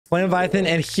Flame Leviathan,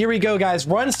 and here we go, guys.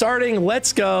 Run starting.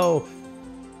 Let's go.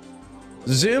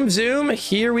 Zoom, zoom.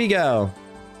 Here we go.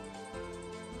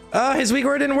 Oh, his weak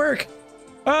word didn't work.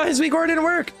 Oh, his weak word didn't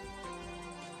work.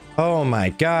 Oh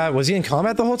my god. Was he in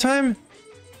combat the whole time?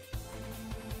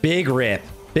 Big rip.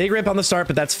 Big rip on the start,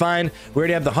 but that's fine. We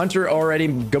already have the Hunter already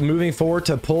moving forward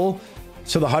to pull.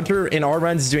 So the Hunter in our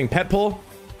runs is doing pet pull.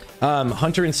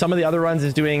 Hunter in some of the other runs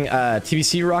is doing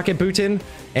TBC rocket bootin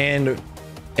and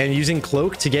using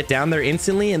cloak to get down there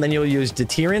instantly, and then you'll use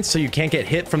deterrence so you can't get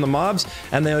hit from the mobs,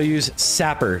 and then you'll use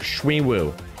sapper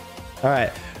shwee-woo. All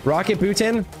right, rocket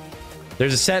bootin.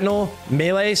 There's a sentinel.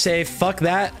 Melee, say fuck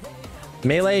that.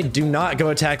 Melee, do not go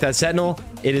attack that sentinel.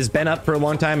 It has been up for a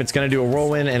long time. It's gonna do a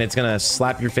whirlwind and it's gonna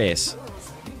slap your face.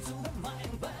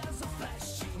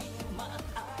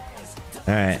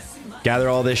 All right, gather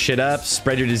all this shit up,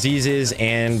 spread your diseases,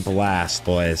 and blast,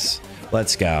 boys.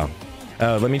 Let's go.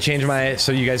 Oh, let me change my,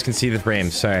 so you guys can see the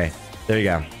frames. Sorry. There you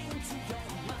go.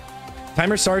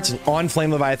 Timer starts on Flame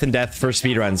Leviathan death for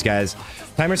speedruns, guys.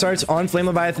 Timer starts on Flame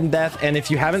Leviathan death, and if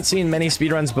you haven't seen many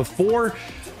speedruns before,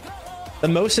 the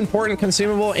most important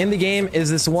consumable in the game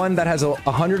is this one that has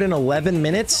 111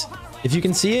 minutes. If you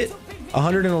can see it,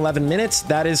 111 minutes.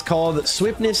 That is called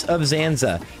Swiftness of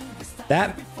Zanza.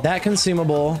 That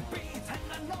consumable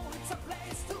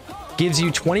gives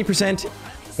you 20%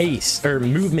 haste, or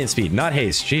movement speed, not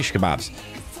haste. Sheesh kebabs.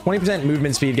 20%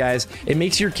 movement speed, guys. It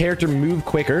makes your character move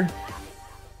quicker.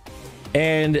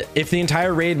 And if the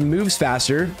entire raid moves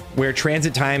faster, where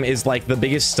transit time is like the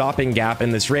biggest stopping gap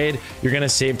in this raid, you're going to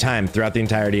save time throughout the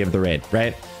entirety of the raid,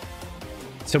 right?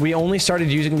 So we only started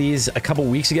using these a couple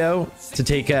weeks ago to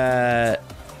take Ulduar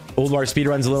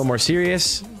speedruns a little more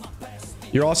serious.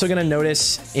 You're also going to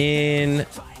notice in...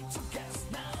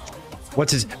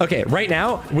 What's his... Okay, right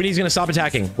now, Windy's going to stop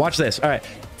attacking. Watch this. All right.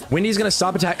 Windy's going to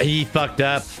stop attacking. He fucked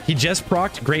up. He just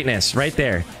procced greatness right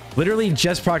there. Literally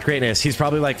just procced greatness. He's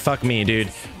probably like, fuck me, dude.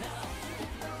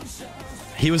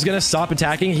 He was going to stop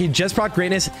attacking. He just procced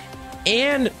greatness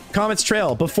and Comet's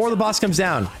Trail before the boss comes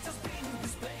down.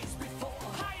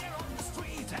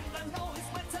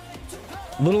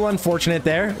 Little unfortunate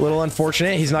there. Little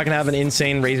unfortunate. He's not going to have an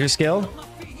insane razor skill.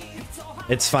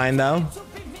 It's fine, though.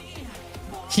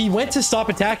 He went to stop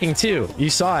attacking, too. You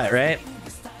saw it, right?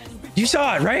 You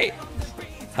saw it, right?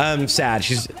 Sad.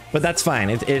 But that's fine.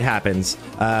 It happens.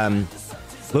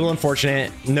 Little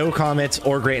unfortunate. No comments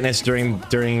or greatness during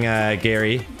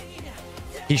Gary.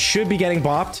 He should be getting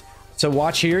bopped. So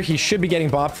watch here. He should be getting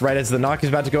bopped right as the knock is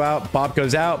about to go out. Bop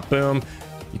goes out. Boom.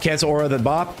 You cancel aura the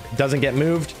bop. Doesn't get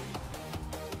moved.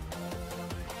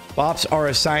 Bops are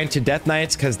assigned to Death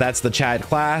Knights because that's the Chad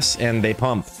class and they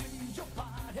pump.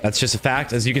 That's just a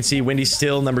fact. As you can see, Windy's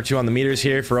still number 2 on the meters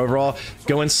here for overall.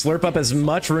 Go and slurp up as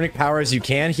much runic power as you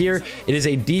can here. It is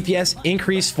a DPS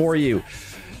increase for you.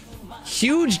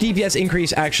 Huge DPS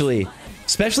increase, actually.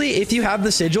 Especially if you have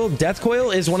the sigil. Death Coil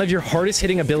is one of your hardest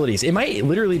hitting abilities. It might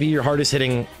literally be your hardest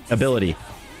hitting ability.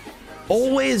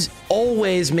 Always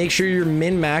make sure you're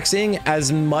min-maxing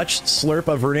as much slurp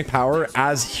of runic power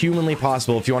as humanly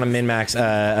possible if you want to min-max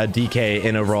a DK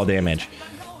in overall damage.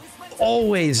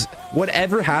 Always,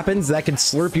 whatever happens that can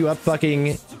slurp you up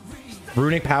fucking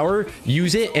runic power,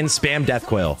 use it and spam Death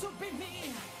Coil.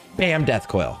 Bam, Death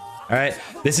Coil. All right,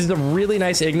 this is a really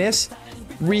nice Ignis.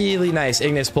 Really nice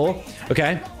Ignis pull.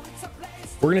 Okay,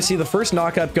 we're gonna see the first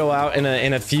knock-up go out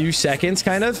in a few seconds,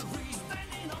 kind of.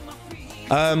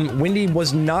 Windy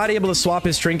was not able to swap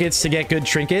his trinkets to get good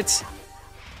trinkets.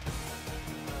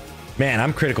 Man,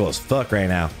 I'm critical as fuck right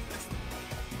now.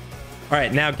 All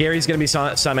right, now Gary's going to be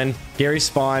summoned. Gary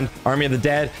spawned. Army of the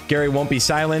Dead. Gary won't be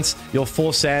silenced. You'll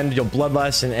full send. You'll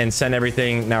bloodlust and send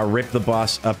everything. Now rip the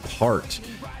boss apart.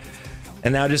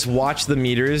 And now just watch the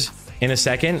meters in a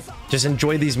second. Just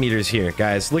enjoy these meters here,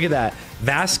 guys. Look at that.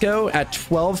 Vasco at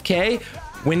 12K.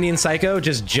 Windy and Psycho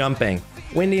just jumping.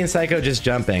 Windy and Psycho just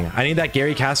jumping. I need that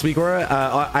Gary cast weak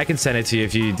aura. I can send it to you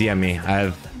if you DM me.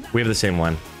 We have the same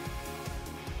one.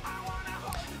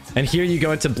 And here you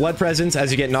go into Blood Presence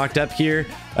as you get knocked up here.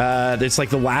 It's like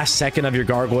the last second of your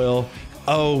gargoyle.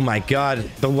 Oh my god.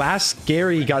 The last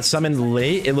Gary got summoned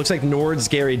late. It looks like Nord's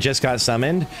Gary just got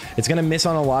summoned. It's going to miss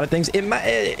on a lot of things.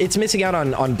 It's missing out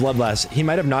on Bloodlust. He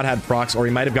might have not had procs, or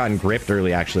he might have gotten gripped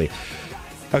early, actually.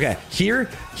 Okay, here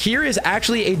is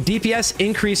actually a DPS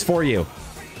increase for you.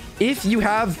 If you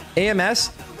have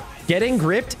AMS, getting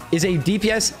gripped is a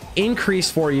DPS increase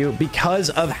for you because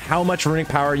of how much runic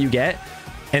power you get.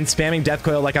 And spamming Death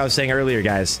Coil, like I was saying earlier,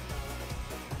 guys.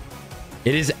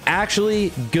 It is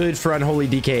actually good for unholy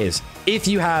DKs if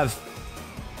you have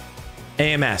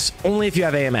AMS. Only if you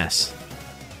have AMS.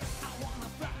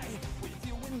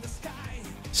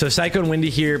 So Psycho and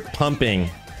Windy here pumping,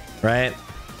 right?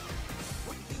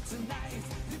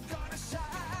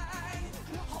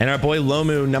 And our boy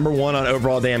Lomu, #1 on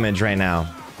overall damage right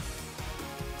now.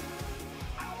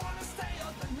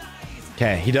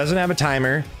 Okay, he doesn't have a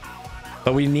timer,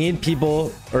 but we need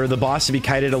people or the boss to be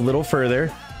kited a little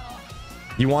further.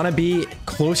 You want to be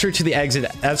closer to the exit,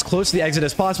 as close to the exit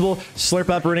as possible. Slurp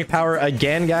up runic power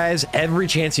again, guys. Every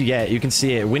chance you get, you can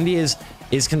see it. Windy is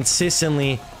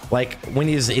consistently, like,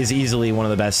 Windy is easily one of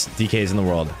the best DKs in the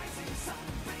world.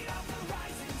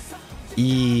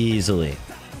 Easily.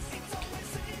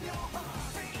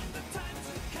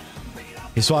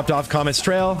 He swapped off Comet's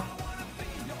Trail,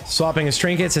 swapping his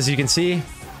trinkets, as you can see.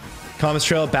 Comet's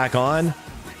Trail back on,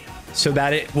 so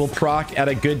that it will proc at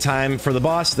a good time for the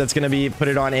boss. That's going to be put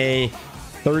it on a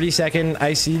 30-second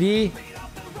ICD.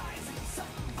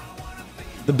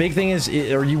 The big thing is,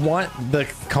 or you want the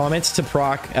Comets to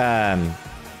proc.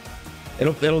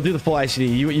 It'll do the full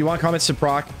ICD. You want Comets to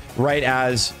proc right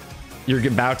as you're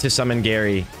about to summon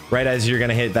Gary, right as you're going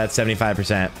to hit that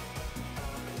 75%.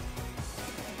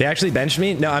 They actually benched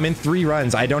me? No, I'm in 3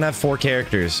 runs. I don't have 4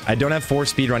 characters. I don't have 4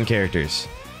 speedrun characters.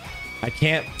 I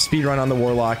can't speedrun on the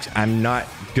Warlock. I'm not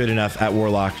good enough at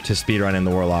Warlock to speedrun in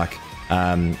the Warlock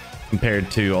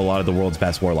compared to a lot of the world's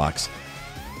best Warlocks.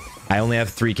 I only have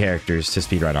 3 characters to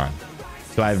speedrun on.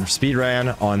 So I've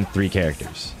speedrun on 3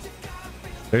 characters.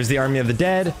 There's the Army of the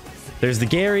Dead. There's the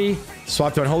Gary.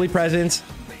 Swapped on Holy Presence.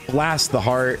 Blast the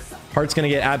Heart. Heart's going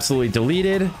to get absolutely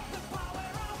deleted.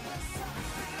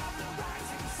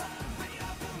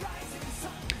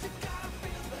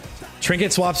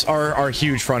 Trinket swaps are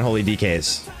huge for unholy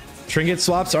DKs. Trinket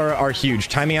swaps are huge.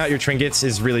 Timing out your trinkets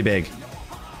is really big.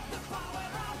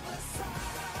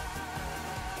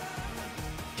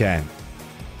 Okay.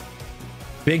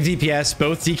 Big DPS.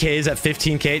 Both DKs at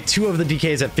 15k. 2 of the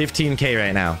DKs at 15k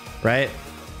right now, right?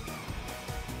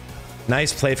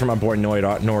 Nice play from our board Nord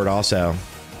also.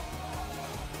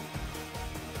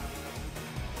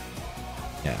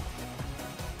 Yeah.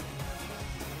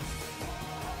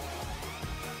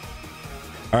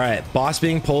 All right, boss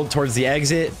being pulled towards the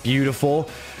exit. Beautiful.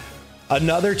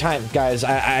 Another time, guys,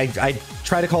 I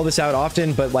try to call this out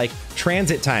often, but like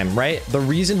transit time, right? The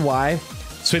reason why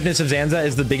Swiftness of Zanza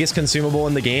is the biggest consumable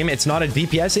in the game, it's not a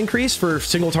DPS increase for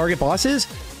single target bosses.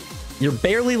 You're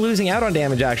barely losing out on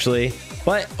damage, actually,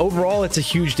 but overall it's a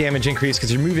huge damage increase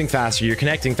because you're moving faster, you're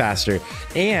connecting faster,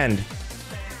 and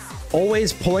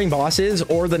always pulling bosses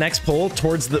or the next pull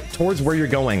towards where you're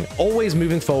going, always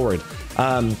moving forward.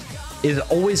 Is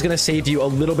always going to save you a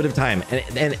little bit of time,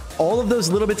 and all of those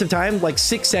little bits of time, like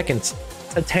 6 seconds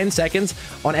to 10 seconds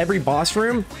on every boss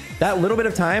room, that little bit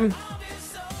of time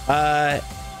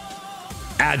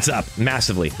adds up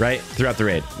massively, right, throughout the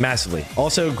raid, massively.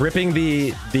 Also, gripping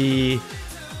the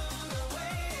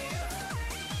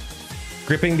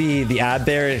ad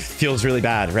there, it feels really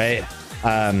bad, right?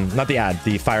 Not the ad,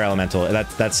 the fire elemental,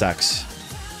 that sucks.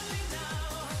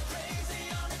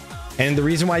 And the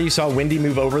reason why you saw Windy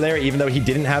move over there, even though he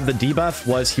didn't have the debuff,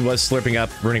 was he was slurping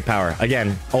up runic power.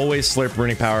 Again, always slurp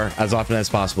runic power as often as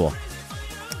possible,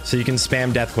 so you can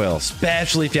spam Death Coil,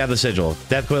 especially if you have the sigil.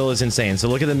 Death Coil is insane. So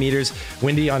look at the meters.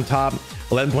 Windy on top,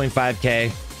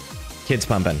 11.5k. Kids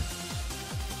pumping.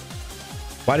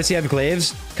 Why does he have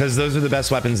glaives? Because those are the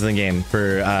best weapons in the game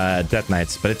for Death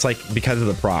Knights, but it's like because of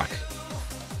the proc.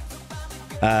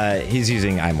 He's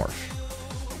using Imorph.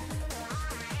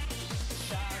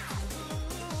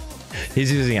 He's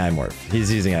using Imorph.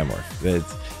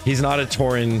 He's not a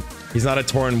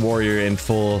Tauren warrior in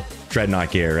full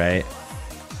Dreadnought gear, right?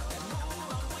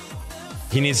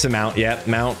 He needs to mount. Yep,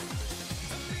 mount.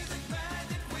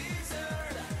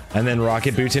 And then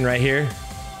rocket booting right here.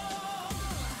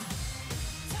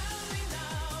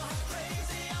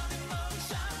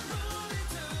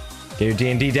 Get your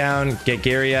D&D down. Get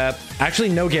Gary up. Actually,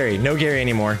 no Gary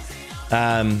anymore.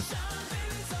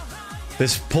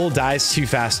 This pull dies too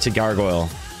fast to Gargoyle.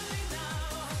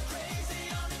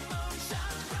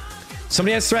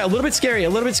 Somebody has threat. A little bit scary.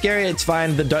 It's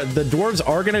fine. The dwarves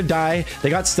are gonna die. They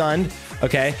got stunned.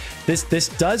 Okay. This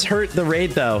does hurt the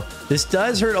raid though. This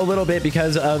does hurt a little bit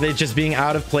because of it just being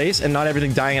out of place and not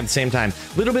everything dying at the same time.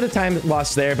 A little bit of time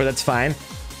lost there, but that's fine.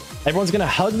 Everyone's gonna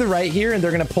hug the right here and they're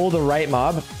gonna pull the right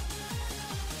mob.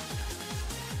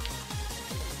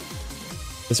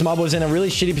 This mob was in a really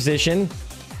shitty position.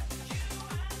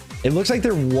 It looks like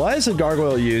there was a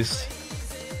gargoyle used.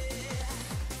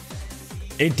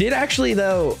 It did actually,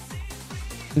 though,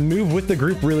 move with the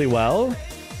group really well.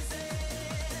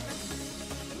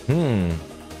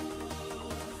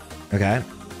 Okay.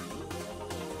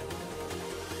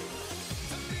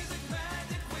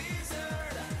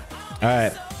 All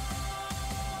right.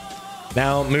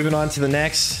 Now, moving on to the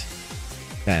next.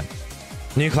 Okay.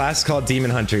 New class is called Demon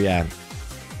Hunter, yeah.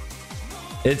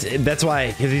 That's why,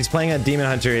 because he's playing a Demon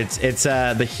Hunter. It's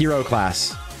the hero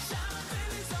class.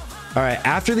 All right,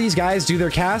 after these guys do their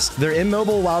cast, they're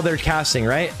immobile while they're casting,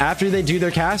 right? After they do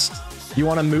their cast, you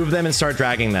want to move them and start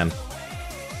dragging them.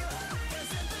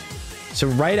 So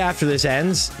right after this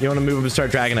ends, you want to move them and start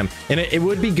dragging them. And it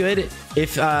would be good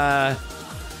if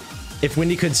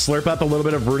Windy could slurp up a little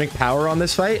bit of runic power on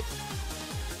this fight.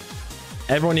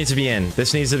 Everyone needs to be in.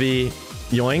 This needs to be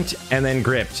yoinked and then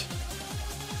gripped.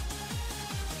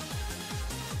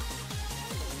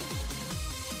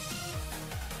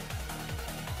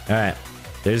 All right,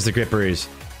 there's the grippers.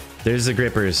 There's the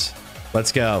grippers.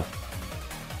 Let's go.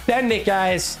 Send it,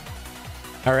 guys.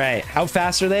 All right, how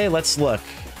fast are they? Let's look.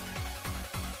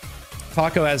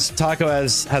 Taco has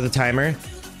a timer.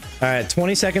 All right,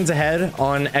 20 seconds ahead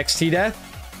on XT death.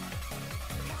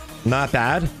 Not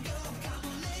bad.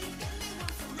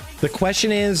 The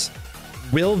question is,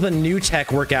 will the new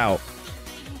tech work out?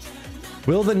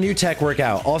 Will the new tech work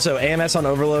out? Also, AMS on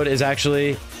overload is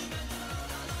actually...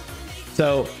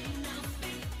 So,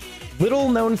 little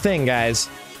known thing, guys.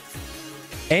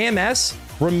 AMS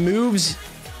removes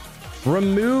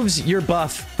your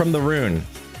buff from the rune.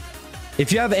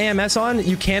 If you have AMS on,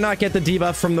 you cannot get the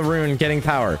debuff from the rune getting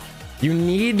power. You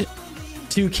need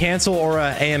to cancel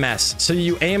aura AMS. So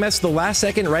you AMS the last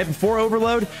second right before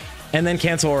overload and then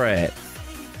cancel aura it.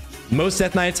 Most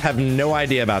Death Knights have no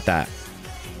idea about that.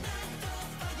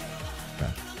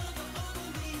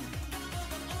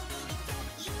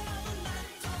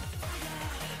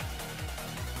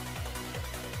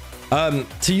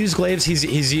 To use glaives,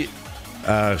 he's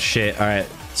oh shit. All right,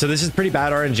 so this is pretty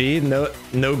bad RNG.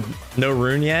 No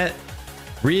rune yet.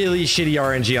 Really shitty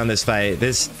RNG on this fight.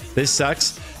 This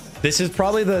sucks. This is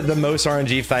probably the most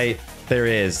RNG fight there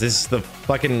is. This is the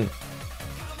fucking...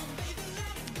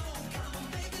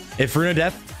 If Rune of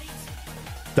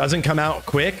Death doesn't come out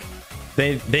quick,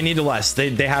 they need to lust.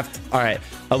 They have to, all right,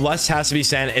 a lust has to be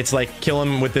sent. It's like kill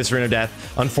him with this Rune of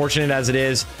Death. Unfortunate as it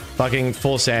is, fucking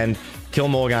full send. Kill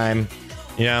Molgheim,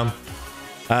 you know.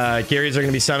 Garys are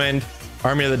gonna be summoned.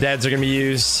 Army of the Deads are gonna be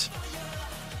used.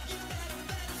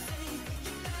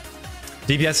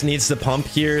 DPS needs to pump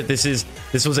here. This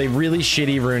was a really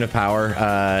shitty rune of power.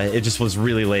 It just was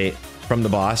really late from the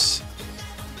boss.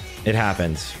 It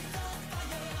happened.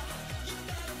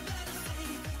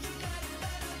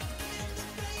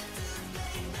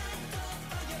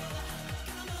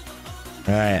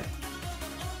 All right.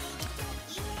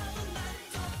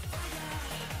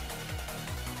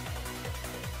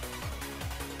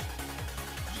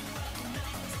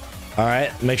 All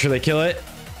right, make sure they kill it.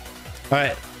 All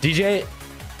right, DJ,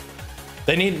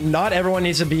 not everyone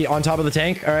needs to be on top of the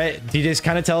tank. All right, DJ's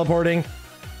kind of teleporting.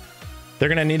 They're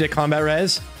gonna need a combat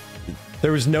res.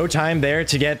 There was no time there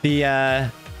to get the,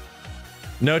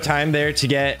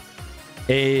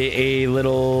 a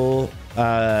little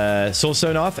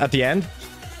soulstone off at the end.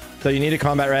 So you need a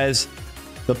combat res.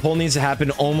 The pull needs to happen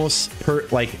almost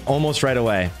right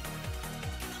away.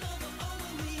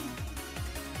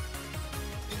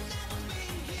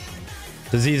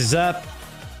 Disease is up.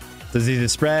 Disease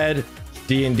is spread.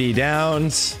 D&D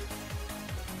downs.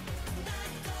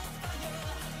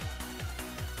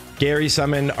 Gary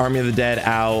summoned Army of the Dead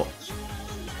out.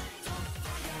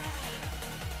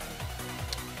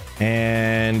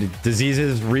 And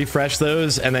diseases, refresh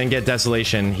those and then get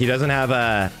Desolation. He doesn't have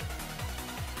a...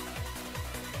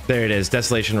 There it is,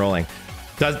 Desolation rolling.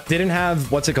 Didn't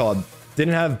have, what's it called?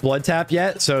 Didn't have Blood Tap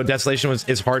yet, so Desolation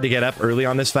is hard to get up early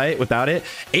on this fight without it.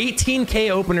 18k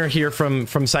opener here from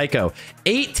Psycho.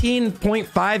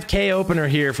 18.5k opener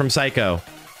here from Psycho.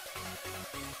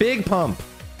 Big pump.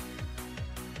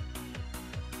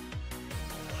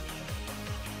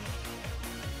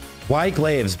 Why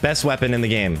glaives? Best weapon in the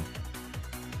game.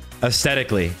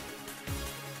 Aesthetically.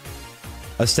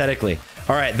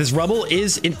 All right, this rubble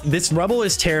is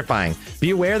terrifying.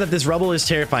 Be aware that this rubble is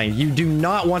terrifying. You do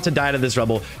not want to die to this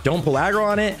rubble. Don't pull aggro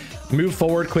on it. Move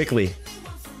forward quickly.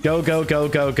 Go, go, go,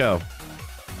 go, go.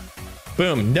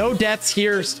 Boom. No deaths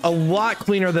here. A lot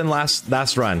cleaner than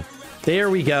last run. There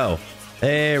we go.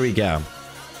 There we go.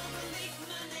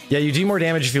 Yeah, you do more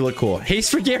damage if you look cool.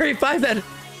 Haste for Gary, 5 then.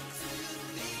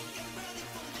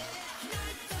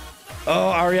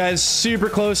 Oh, REI is super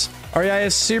close. REI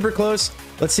is super close.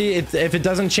 Let's see if it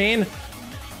doesn't chain.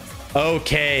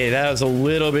 Okay, that was a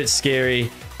little bit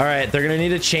scary. All right, they're gonna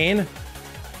need a chain.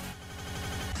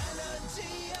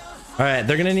 All right,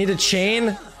 they're gonna need a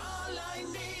chain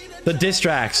the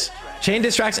distracts. Chain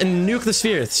distracts and nuke the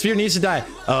sphere. The sphere needs to die.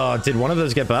 Oh, did one of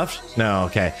those get buffed? No,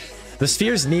 okay. The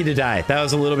spheres need to die. That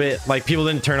was a little bit like people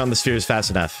didn't turn on the spheres fast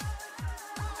enough.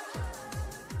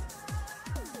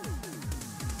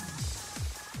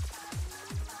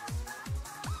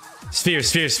 Spheres,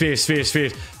 spheres, spheres, spheres,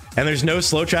 spheres. And there's no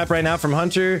slow trap right now from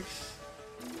Hunter.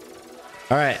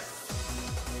 All right.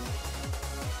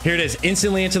 Here it is.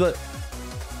 Instantly into the...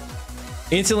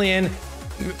 Instantly in.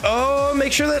 Oh,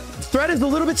 make sure that threat is a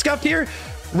little bit scuffed here.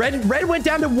 Red went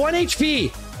down to 1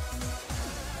 HP.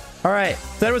 All right.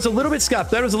 That was a little bit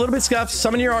scuffed. That was a little bit scuffed.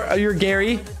 Summon your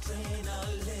Gary.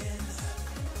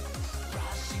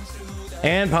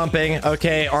 And pumping.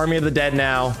 Okay. Army of the Dead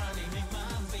now.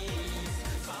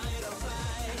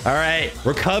 All right,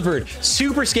 recovered.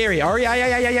 Super scary.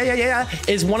 Yeah,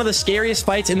 is one of the scariest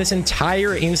fights in this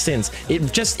entire instance.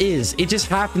 It just is. It just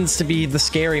happens to be the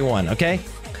scary one, okay?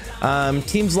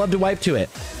 Teams love to wipe to it.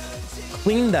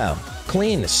 Clean, though.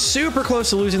 Clean. Super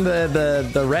close to losing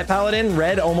the Red Paladin.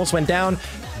 Red almost went down.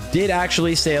 Did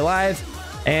actually stay alive.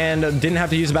 And didn't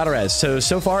have to use a battle res.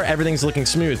 So far, everything's looking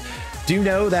smooth. Do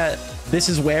know that this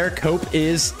is where Cope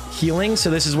is healing. So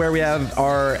this is where we have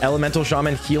our Elemental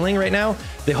Shaman healing right now.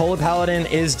 The Holy Paladin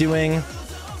is doing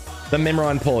the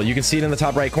Mimron pull. You can see it in the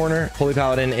top right corner. Holy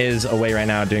Paladin is away right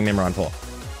now doing Mimron pull.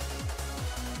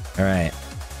 All right.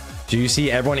 Do you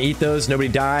see everyone eat those? Nobody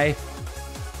die.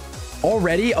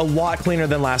 Already a lot cleaner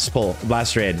than last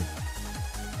raid.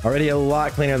 Already a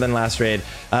lot cleaner than last raid.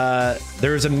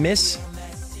 There was a miss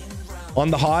on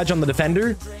the Hodge on the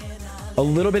Defender. A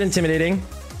little bit intimidating.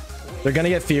 They're gonna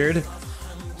get feared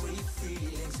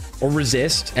or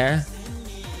resist.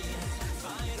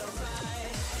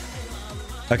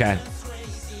 Okay.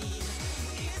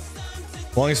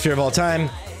 Longest fear of all time.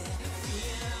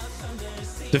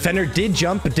 Defender did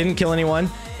jump but didn't kill anyone,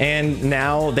 and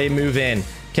now they move in.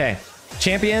 Okay,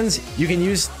 champions, you can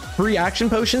use free action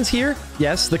potions here.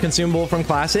 Yes, the consumable from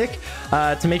Classic,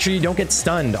 to make sure you don't get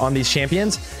stunned on these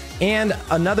champions. And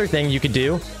another thing you could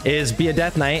do is be a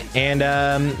Death Knight and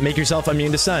make yourself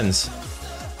immune to stuns.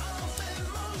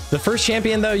 The first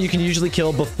champion, though, you can usually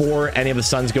kill before any of the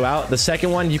stuns go out. The second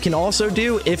one you can also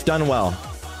do if done well.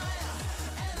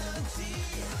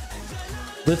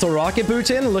 Little rocket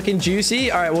bootin looking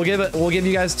juicy. All right, we'll give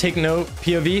you guys take note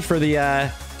POV for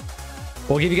the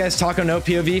we'll give you guys taco note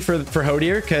POV for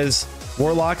Hodier, because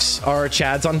warlocks are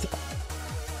chads on.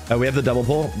 We have the double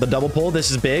pull. The double pull. This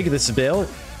is big. This is Bill.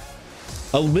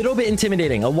 A little bit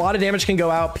intimidating. A lot of damage can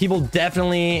go out. People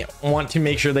definitely want to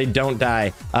make sure they don't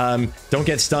die. Don't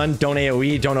get stunned. Don't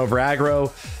AoE. Don't over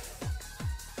aggro.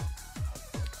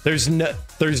 There's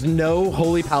no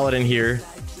Holy Paladin here.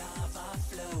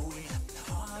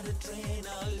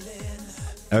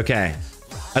 Okay.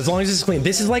 As long as it's clean.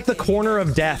 This is like the corner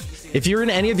of death. If you're in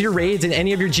any of your raids and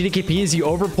any of your GDKPs, you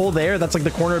overpull there. That's like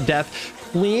the corner of death.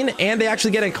 Clean, and they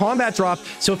actually get a combat drop.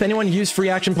 So if anyone used free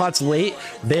action pots late,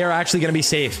 they are actually going to be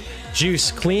safe.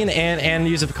 Juice, clean, and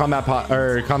use a combat pot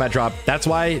or combat drop. That's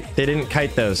why they didn't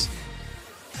kite those.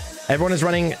 Everyone is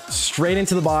running straight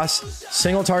into the boss.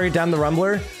 Single target down the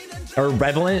Rumbler or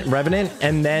Revenant,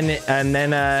 and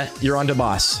then you're on to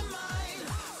boss.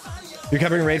 You're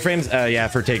covering raid frames? Yeah,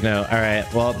 for Take Note. All right.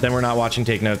 Well, then we're not watching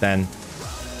Take Note then.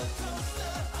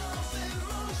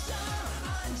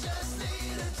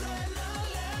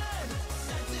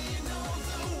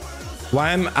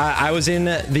 I was in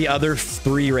the other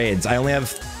 3 raids. I only have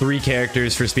 3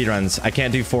 characters for speedruns. I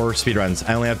can't do 4 speedruns.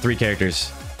 I only have 3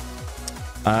 characters.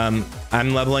 I'm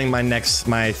leveling my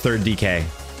 3rd DK.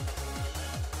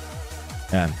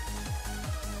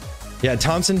 Yeah,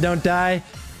 Thompson don't die.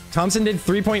 Thompson did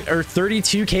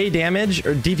 32k damage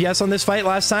or DPS on this fight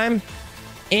last time,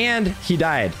 and he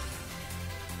died.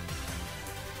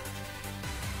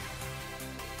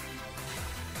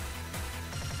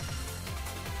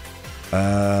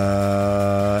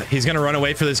 He's gonna run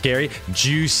away for this Gary.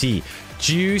 Juicy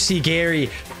Gary.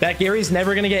 That Gary's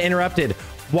never gonna get interrupted.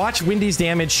 Watch Windy's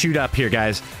damage shoot up here,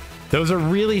 guys. Those are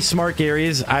really smart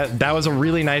Garys. That was a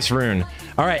really nice rune.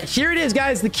 All right, here it is,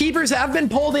 guys. The keepers have been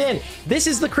pulled in. This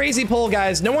is the crazy pull,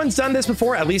 guys. No one's done this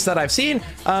before, at least that I've seen.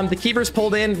 The keepers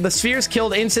pulled in. The spheres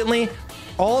killed instantly.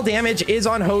 All damage is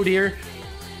on Hodier.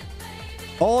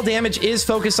 All damage is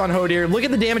focused on Hodier. Look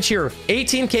at the damage here.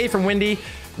 18k from Windy.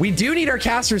 We do need our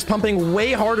casters pumping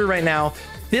way harder right now.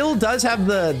 Phil does have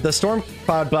the Storm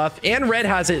Cloud buff, and Red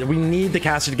has it. We need the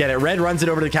caster to get it. Red runs it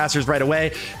over to the casters right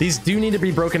away. These do need to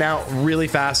be broken out really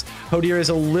fast. Hodier is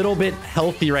a little bit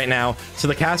healthy right now, so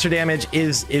the caster damage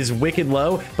is wicked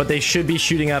low, but they should be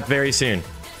shooting up very soon.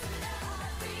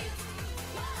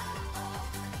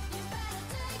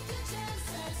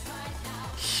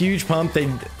 Huge pump.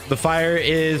 The fire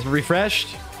is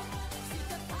refreshed.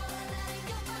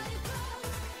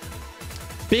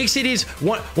 Big CDs.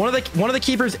 One of the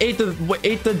keepers ate the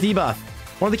debuff.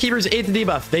 One of the keepers ate the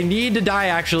debuff. They need to die,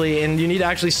 actually, and you need to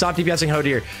actually stop DPSing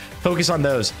Hodir. Focus on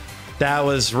those. That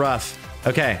was rough.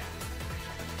 Okay.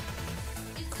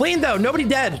 Clean, though. Nobody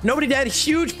dead. Nobody dead.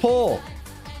 Huge pull.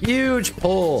 Huge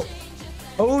pull.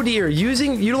 Hodir,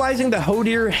 utilizing the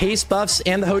Hodir haste buffs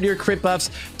and the Hodir crit buffs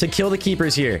to kill the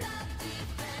keepers here.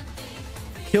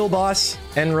 Kill boss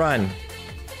and run.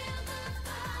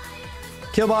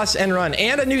 Kill boss and run.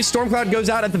 And a new Stormcloud goes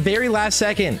out at the very last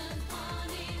second.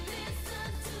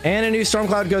 And a new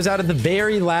Stormcloud goes out at the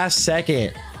very last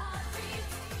second.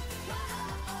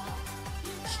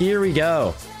 Here we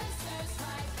go.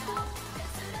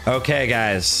 Okay,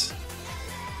 guys.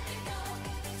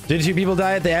 Did 2 people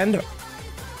die at the end?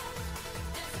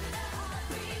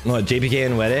 What, JPK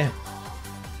and Wede?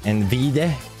 And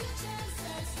Vide?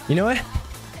 You know what?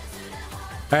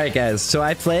 All right, guys. So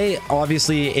I play,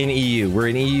 obviously, in EU. We're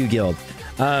an EU guild.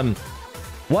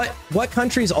 What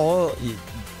countries all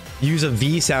use a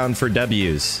V sound for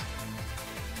W's?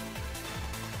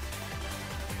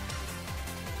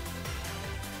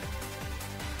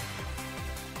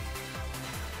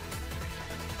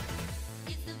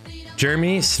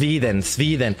 Germany,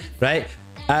 Sweden, right?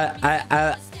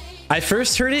 I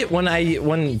first heard it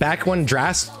when back when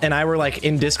Drast and I were like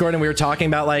in Discord and we were talking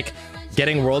about like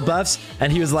getting world buffs,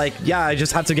 and he was like, yeah, I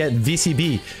just have to get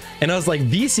VCB. And I was like,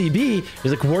 VCB?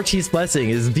 He's like, War Chief's Blessing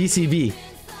is VCB.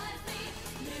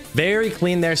 Very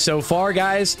clean there so far,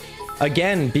 guys.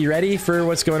 Again, be ready for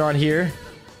what's going on here.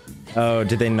 Oh,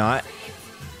 did they not?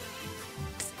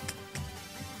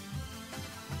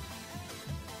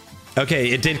 Okay,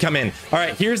 it did come in. All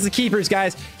right, here's the keepers,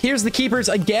 guys. Here's the keepers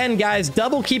again, guys.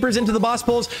 Double keepers into the boss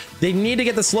pulls. They need to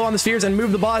get the slow on the spheres and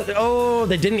move the boss. Oh,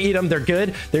 they didn't eat them. They're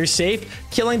good. They're safe.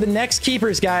 Killing the next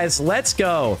keepers, guys. Let's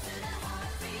go.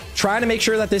 Trying to make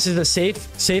sure that this is a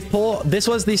safe pull. This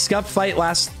was the scuff fight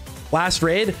last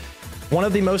raid. One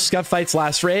of the most scuff fights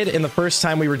last raid in the first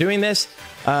time we were doing this.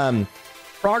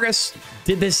 Progress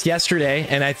did this yesterday,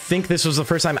 and I think this was the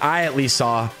first time I at least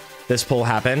saw this pull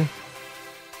happen.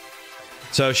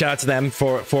 So shout out to them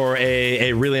for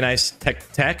a really nice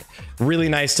tech. Really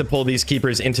nice to pull these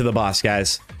keepers into the boss,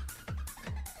 guys.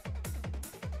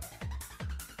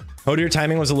 Hodir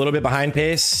timing was a little bit behind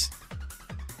pace.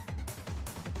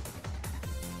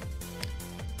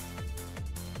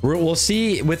 We'll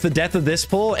see with the death of this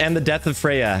pull and the death of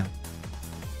Freya.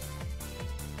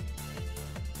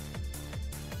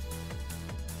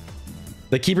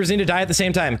 The keepers need to die at the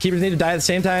same time. Keepers need to die at the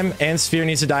same time, and Sphere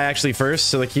needs to die actually first.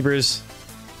 So the keepers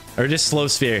are just slow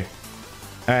Sphere.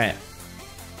 All right.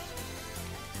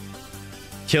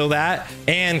 Kill that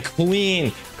and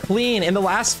clean. In the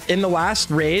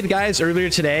last raid, guys, earlier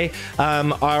today,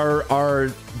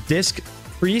 our disc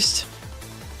priest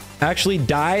actually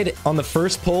died on the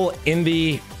first pull in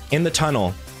the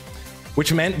tunnel,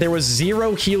 which meant there was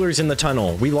 0 healers in the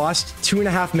tunnel. We lost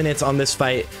 2.5 minutes on this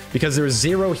fight because there was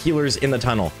 0 healers in the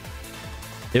tunnel.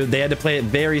 They had to play it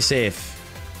very safe.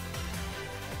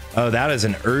 Oh, that is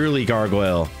an early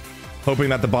gargoyle. Hoping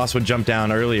that the boss would jump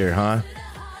down earlier, huh?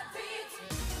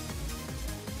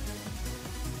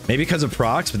 Maybe because of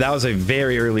procs, but that was a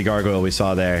very early gargoyle we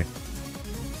saw there.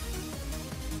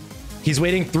 He's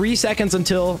waiting 3 seconds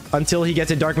until he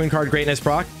gets a Dark Moon card greatness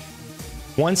proc.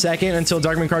 1 second until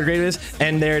Dark Moon card greatness,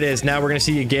 and there it is. Now we're gonna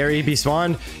see Gary be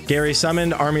spawned, Gary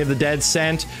summoned, Army of the Dead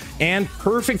sent, and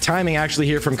perfect timing actually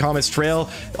here from Comet's Trail.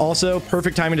 Also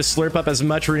perfect timing to slurp up as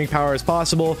much runic power as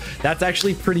possible. That's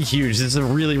actually pretty huge. This is a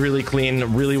really clean,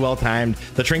 really well timed.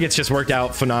 The trinkets just worked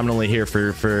out phenomenally here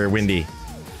for Windy.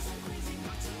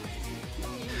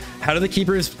 How do the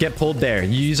keepers get pulled there?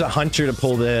 You use a hunter to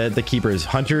pull the keepers.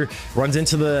 Hunter runs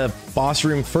into the boss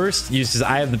room first, uses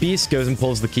Eye of the Beast, goes and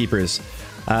pulls the keepers.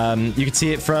 You could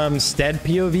see it from Stead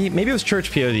POV. Maybe it was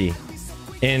Church POV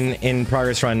in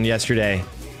Progress Run yesterday.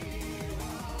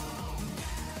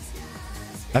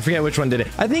 I forget which one did it.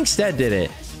 I think Stead did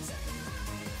it.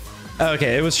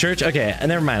 Okay, it was Church. Okay,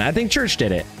 never mind. I think Church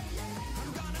did it.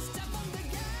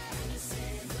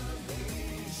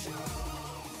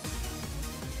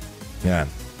 Yeah.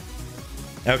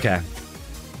 Okay.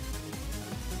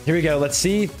 Here we go. Let's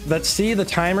see the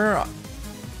timer.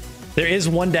 There is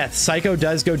 1 death. Psycho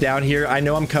does go down here. I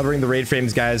know I'm covering the raid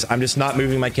frames, guys. I'm just not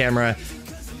moving my camera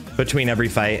between every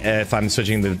fight. If I'm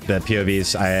switching the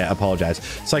POVs, I apologize.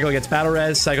 Psycho gets battle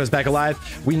res. Psycho's back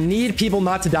alive. We need people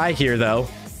not to die here, though.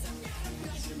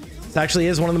 This actually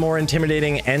is one of the more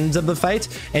intimidating ends of the fight.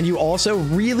 And you also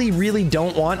really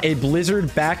don't want a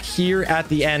blizzard back here at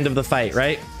the end of the fight,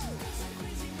 right?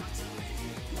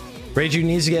 Rage, you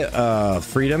needs to get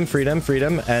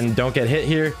freedom, and don't get hit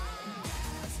here.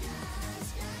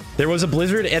 There was a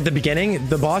blizzard at the beginning.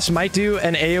 The boss might do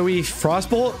an AoE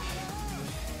frostbolt.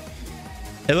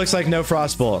 It looks like no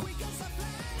frostbolt.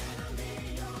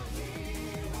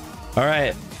 All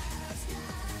right.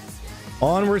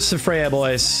 Onwards to Freya,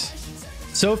 boys.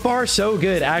 So far, so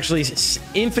good. Actually,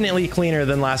 infinitely cleaner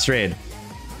than last raid.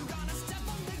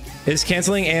 Is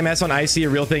canceling AMS on IC a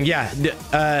real thing? Yeah.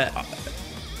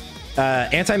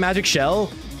 Anti-magic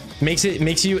shell makes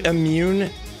you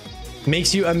immune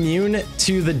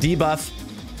to the debuff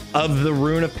of the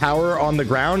rune of power on the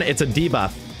ground. It's a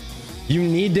debuff. You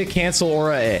need to cancel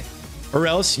aura A, or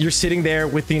else you're sitting there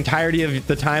with the entirety of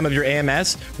the time of your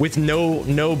AMS with no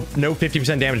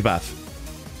 50% damage buff.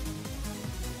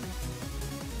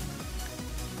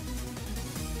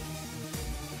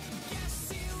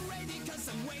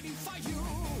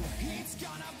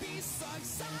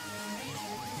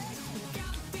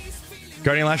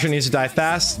 Guardian Lasher needs to die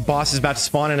fast. Boss is about to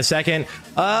spawn in a second.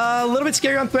 A little bit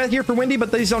scary on threat here for Windy,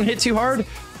 but these don't hit too hard.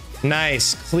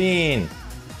 Nice. Clean.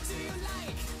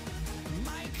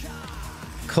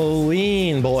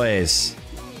 Clean, boys.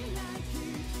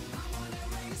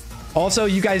 Also,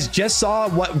 you guys just saw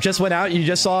what just went out. You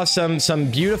just saw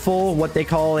some beautiful, what they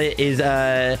call it is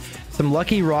some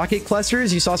lucky rocket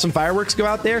clusters. You saw some fireworks go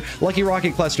out there. Lucky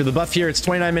rocket cluster. The buff here, it's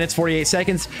 29 minutes 48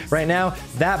 seconds right now.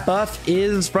 That buff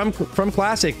is from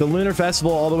Classic, the Lunar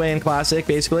Festival, all the way in Classic,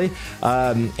 basically.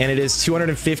 And it is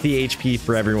 250 HP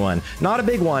for everyone. Not a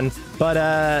big one, but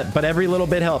every little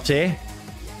bit helps, eh?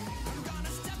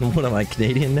 What am I,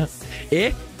 Canadian now?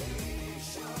 Eh?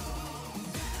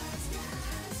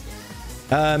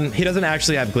 He doesn't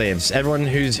actually have glaives. Everyone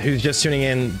who's just tuning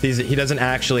in, he doesn't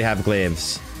actually have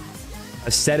glaives.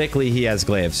 Aesthetically, he has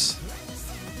glaives.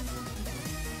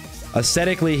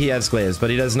 Aesthetically, he has glaives,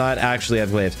 but he does not actually have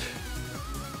glaives.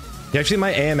 He actually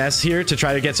might AMS here to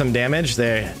try to get some damage.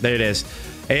 There it is.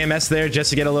 AMS there just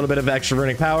to get a little bit of extra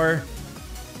runic power.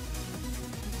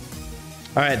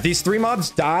 All right, these 3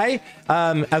 mobs die.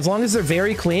 As long as they're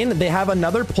very clean, they have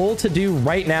another pull to do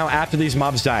right now after these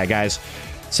mobs die, guys.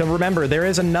 So remember, there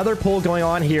is another pull going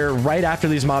on here right after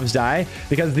these mobs die,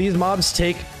 because these mobs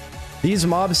take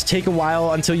a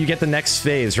while until you get the next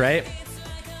phase, right?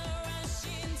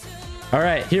 All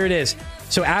right, here it is.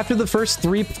 So after the first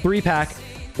three pack,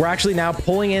 we're actually now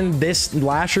pulling in this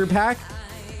Lasher pack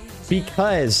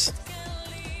because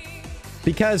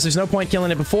there's no point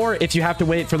killing it before if you have to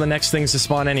wait for the next things to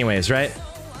spawn anyways, right?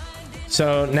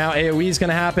 So now AoE is going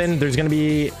to happen. There's going to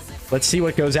be, let's see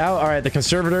what goes out. All right, the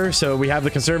Conservator. So we have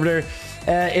the Conservator.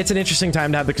 It's an interesting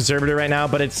time to have the Conservator right now,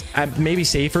 but it's maybe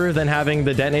safer than having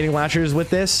the Detonating Lashers with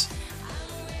this.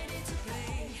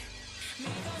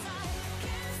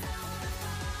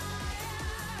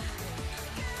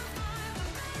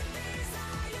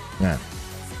 Yeah.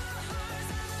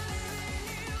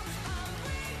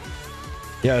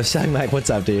 Yo, Sagmike, what's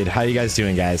up, dude? How you guys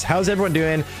doing, guys? How's everyone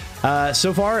doing?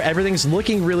 So far, everything's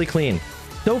looking really clean.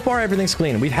 So far, everything's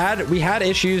clean. We had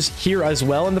issues here as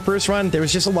well in the first run. There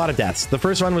was just a lot of deaths. The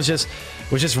first run was just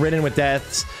ridden with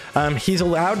deaths. He's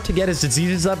allowed to get his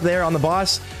diseases up there on the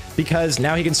boss because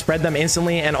now he can spread them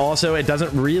instantly, and also it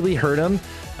doesn't really hurt him,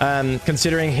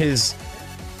 considering his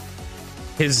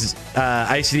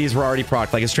ICDs were already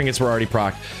procced, like his trinkets were already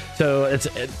procced. So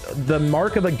the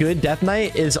mark of a good Death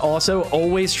Knight is also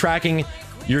always tracking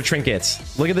your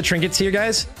trinkets. Look at the trinkets here,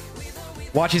 guys.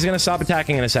 Watch, he's gonna stop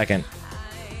attacking in a second.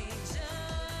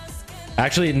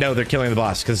 Actually, no, they're killing the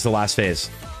boss because it's the last phase.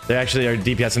 They actually are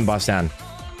DPSing the boss down.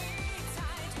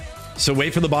 So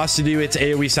wait for the boss to do its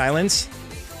AoE silence.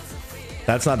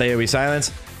 That's not the AoE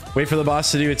silence. Wait for the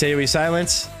boss to do its AoE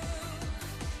silence.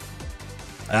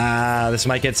 This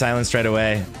might get silenced right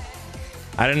away.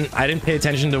 I didn't pay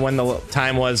attention to when the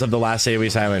time was of the last AoE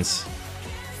silence.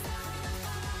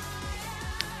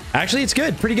 Actually, it's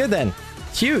good. Pretty good then.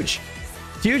 Huge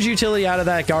utility out of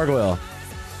that gargoyle.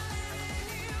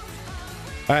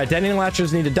 All right, Detonating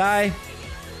Lashers need to die.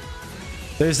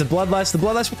 There's the Bloodlust. The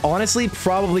Bloodlust, honestly,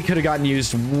 probably could have gotten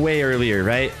used way earlier,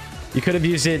 right? You could have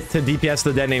used it to DPS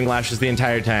the Detonating Lashers the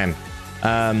entire time.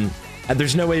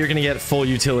 There's no way you're going to get full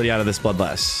utility out of this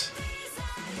Bloodlust.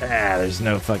 There's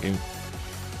no fucking...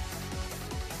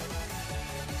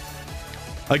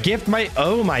 A gift might...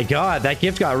 Oh my god, that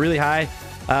gift got really high.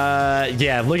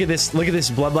 Yeah, look at this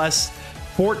Bloodlust.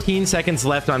 14 seconds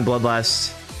left on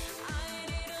Bloodlust.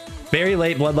 Very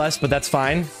late Bloodlust, but that's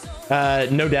fine.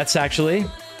 No deaths, actually.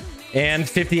 And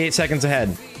 58 seconds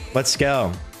ahead. Let's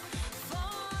go.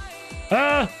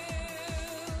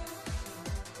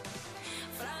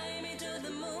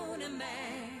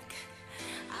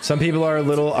 Some people are a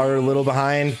little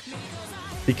behind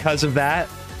because of that.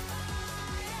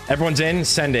 Everyone's in,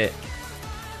 send it.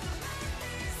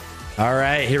 All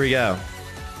right, here we go.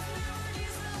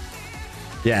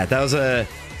 Yeah, that was the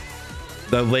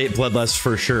late bloodlust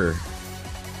for sure.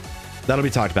 That'll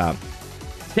be talked about.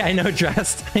 Yeah, I know,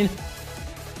 Drast. I know.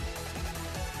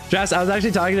 Drast, I was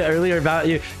actually talking earlier about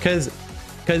you because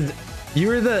you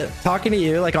were talking to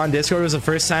you like on Discord was the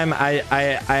first time I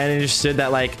understood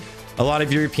that like a lot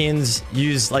of Europeans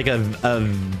use like a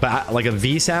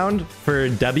V sound for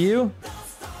W,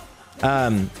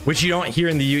 which you don't hear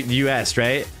in the US,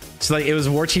 right? So like it was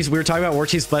War Chief's. We were talking about War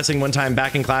Chief's Blessing one time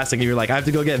back in class, and you were like, I have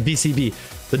to go get VCB,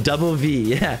 the double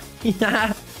V. Yeah.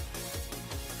 Yeah.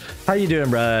 How you doing,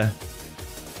 bruh?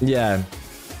 Yeah.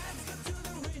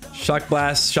 Shock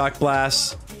blast, shock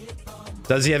blast.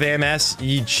 Does he have AMS?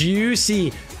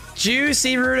 Juicy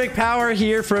runic power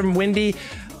here from Windy.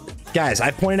 Guys,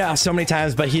 I've pointed out so many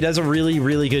times, but he does a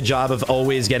really good job of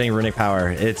always getting runic power.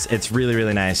 It's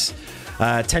really nice.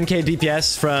 10k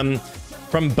DPS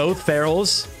from both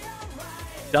ferals.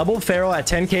 Double feral at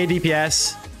 10k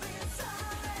DPS.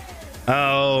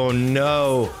 Oh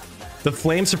no. The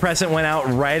flame suppressant went out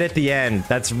right at the end.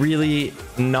 That's really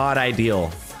not ideal.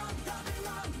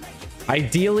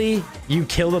 Ideally, you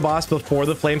kill the boss before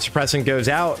the flame suppressant goes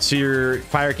out, so you're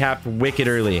fire capped wicked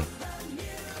early.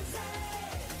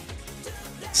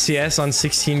 CS on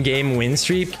 16 game win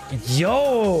streak.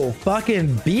 Yo,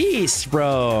 fucking beast,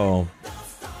 bro.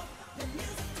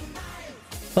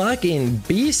 Fucking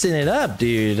beasting it up,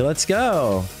 dude. Let's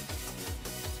go.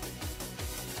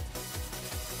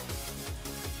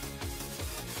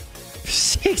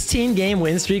 Game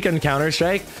win streak on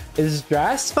Counter-Strike. Is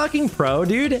Drast fucking pro,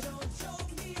 dude?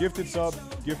 Gifted sub,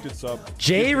 gifted sub.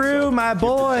 J-Ru, my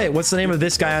boy. What's the name of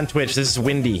this guy on Twitch? This is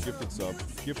Windy. Gifted sub,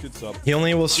 gifted sub. He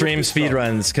only will stream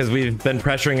speedruns because we've been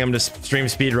pressuring him to stream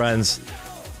speedruns.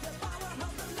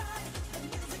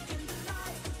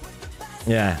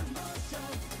 Yeah.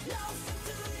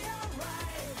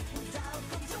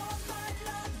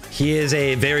 He is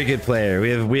a very good player.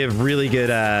 We have really good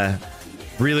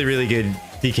really good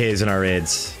DKs in our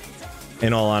raids.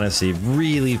 In all honesty,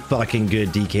 really fucking good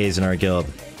DKs in our guild.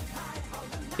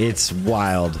 It's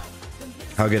wild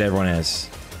how good everyone is.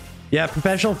 Yeah,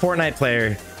 professional Fortnite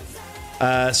player.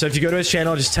 So if you go to his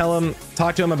channel, just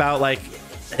talk to him about like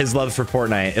his love for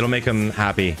Fortnite. It'll make him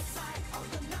happy.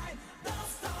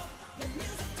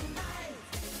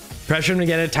 Pressure him to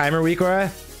get a timer week,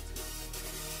 Aura?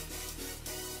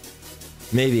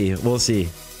 Maybe, we'll see.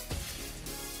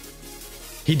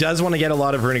 He does want to get a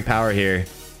lot of runic power here.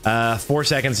 4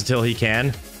 seconds until he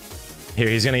can. Here,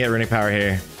 he's gonna get runic power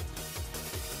here.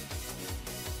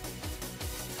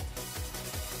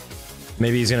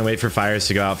 Maybe he's gonna wait for fires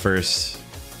to go out first.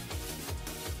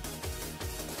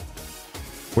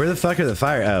 Where the fuck are the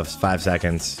fire? Oh, 5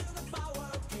 seconds.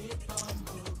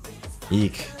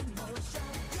 Eek.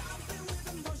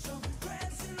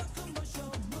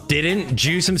 Didn't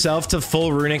juice himself to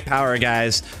full runic power,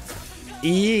 guys.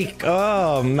 Eek.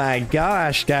 Oh my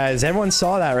gosh, guys. Everyone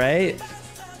saw that, right?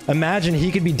 Imagine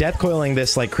he could be death coiling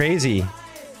this like crazy.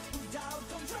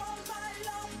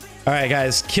 All right,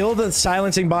 guys. Kill the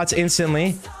silencing bots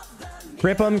instantly.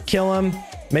 Rip them, kill them.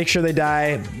 Make sure they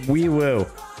die. Wee woo.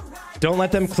 Don't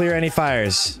let them clear any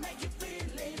fires.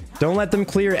 Don't let them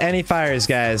clear any fires,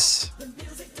 guys.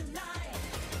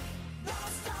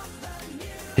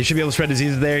 He should be able to spread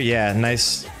diseases there. Yeah,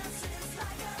 nice.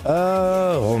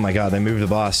 Oh my god, they moved the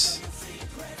boss.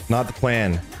 Not the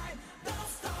plan.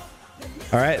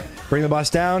 All right, bring the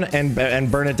boss down and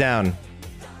burn it down.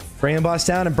 Bring the boss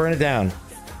down and burn it down.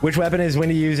 Which weapon is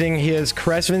Windy using? He has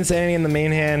Crest of Insanity in the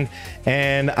main hand,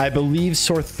 and I believe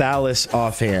Sorthalis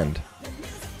offhand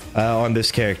on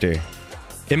this character.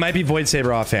 It might be Void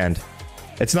Saber offhand.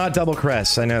 It's not double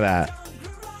Crest, I know that.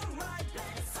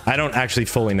 I don't actually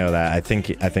fully know that. I think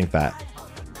that.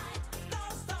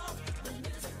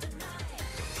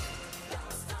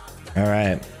 All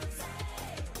right.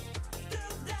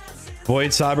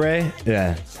 Void Sabre?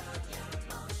 Yeah.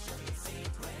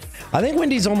 I think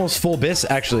Windy's almost full bis,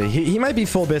 actually. He might be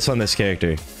full bis on this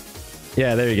character.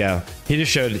 Yeah, there you go. He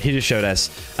just showed us.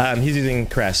 He's using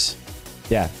Crest.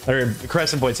 Yeah. Or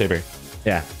Crest and Void Saber.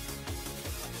 Yeah.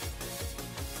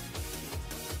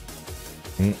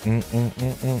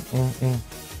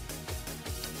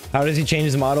 How does he change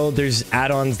his model? There's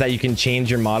add-ons that you can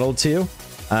change your model to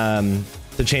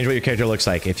change what your character looks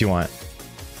like if you want.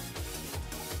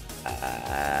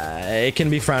 It can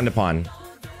be frowned upon.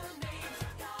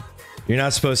 You're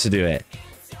not supposed to do it,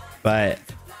 but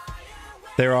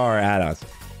there are add-ons.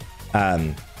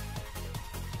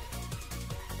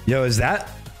 Yo, is that?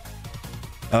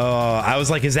 Oh, I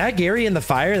was like, is that Gary in the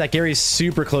fire? That Gary's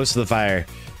super close to the fire,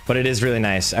 but it is really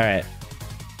nice. All right.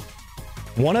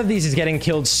 One of these is getting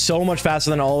killed so much faster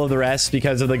than all of the rest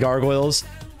because of the gargoyles.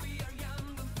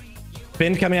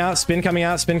 Spin coming out, spin coming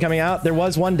out, spin coming out. There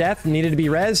was one death, needed to be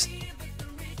res.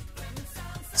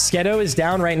 Skedo is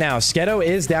down right now. Skedo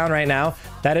is down right now.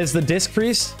 That is the disc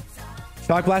priest.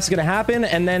 Shock blast is going to happen,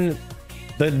 and then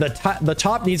the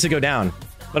top needs to go down.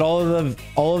 But all of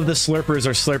the slurpers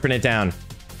are slurping it down.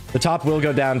 The top will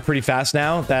go down pretty fast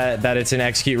now that it's in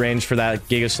execute range for that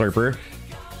Giga Slurper.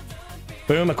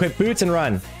 Boom, equip boots and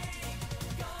run.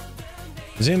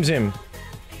 Zoom, zoom.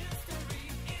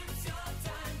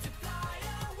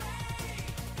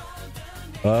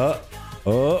 Oh.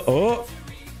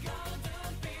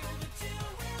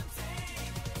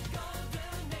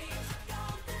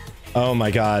 Oh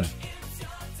my god.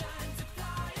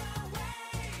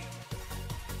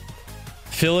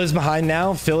 Phil is behind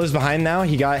now. Phil is behind now.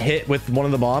 He got hit with one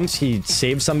of the bombs. He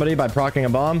saved somebody by proccing a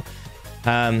bomb.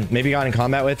 Maybe got in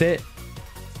combat with it.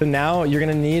 So now you're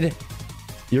gonna need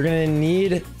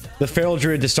the Feral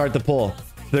Druid to start the pull.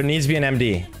 There needs to be an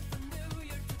MD.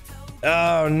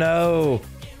 Oh no.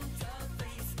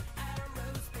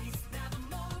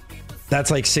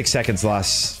 That's like 6 seconds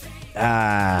loss.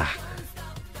 Ah.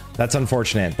 That's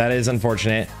unfortunate. That is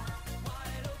unfortunate.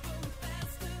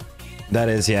 That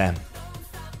is, yeah.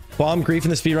 Bomb grief in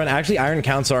the speedrun. Actually, Iron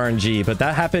Council RNG, but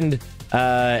that happened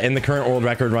in the current world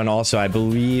record run also. I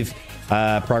believe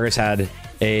Progress had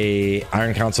a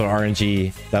Iron Council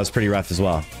RNG that was pretty rough as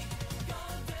well.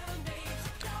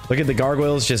 Look at the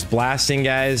gargoyles just blasting,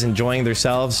 guys, enjoying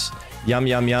themselves. Yum,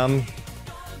 yum, yum.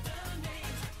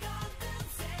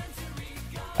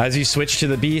 As you switch to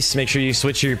the beast, make sure you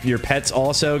switch your pets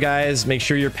also, guys. Make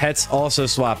sure your pets also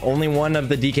swap. Only one of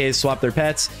the DKs swap their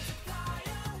pets.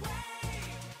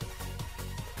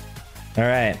 All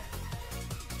right.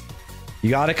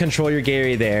 You got to control your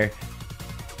Gary there.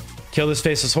 Kill this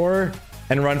faceless horror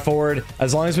and run forward.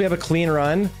 As long as we have a clean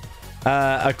run,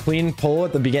 a clean pull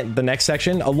at the next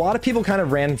section. A lot of people kind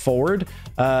of ran forward.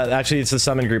 Actually, it's the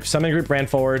summon group. Summon group ran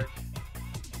forward.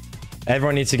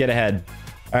 Everyone needs to get ahead.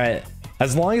 All right.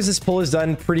 As long as this pull is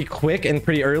done pretty quick and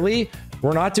pretty early,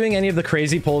 we're not doing any of the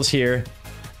crazy pulls here.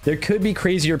 There could be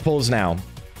crazier pulls now.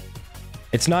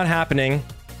 It's not happening.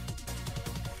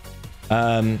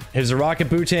 Here's a rocket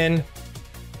boot in.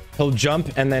 He'll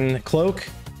jump and then cloak.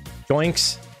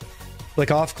 Joinks.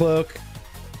 Click off cloak.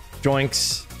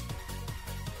 Joinks.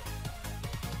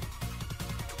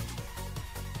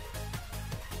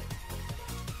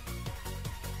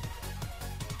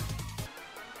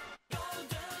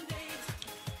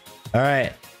 All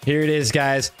right, here it is,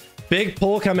 guys. Big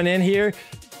pull coming in here.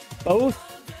 Both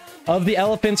of the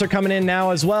elephants are coming in now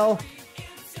as well.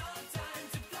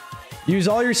 Use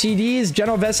all your CDs.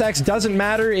 General Vesax doesn't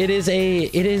matter. It is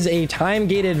a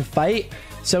time-gated fight,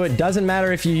 so it doesn't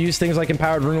matter if you use things like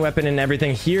Empowered Rune Weapon and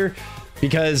everything here,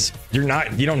 because you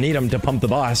don't need them to pump the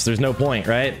boss. There's no point,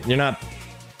 right? You're not.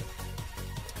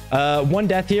 One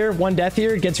death here. One death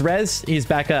here. Gets res. He's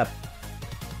back up.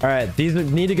 All right, these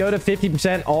need to go to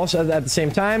 50% also at the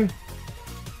same time.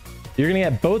 You're gonna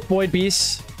get both Void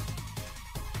Beasts,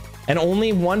 and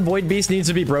only one Void Beast needs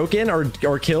to be broken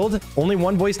or killed. Only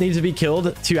one voice needs to be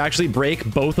killed to actually break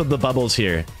both of the bubbles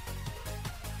here.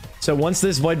 So once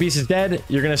this Void Beast is dead,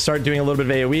 you're gonna start doing a little bit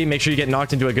of AoE. Make sure you get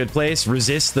knocked into a good place.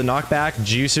 Resist the knockback,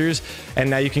 juicers, and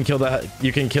now you can kill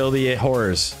the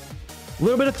horrors. A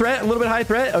little bit of threat, a little bit high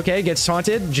threat. Okay, gets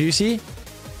taunted, juicy.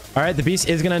 All right, the beast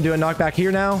is gonna do a knockback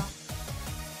here now.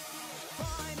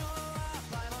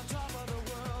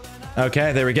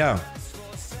 Okay, there we go.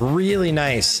 Really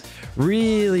nice.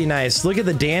 Really nice. Look at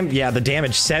the damage. Yeah, the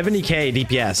damage. 70k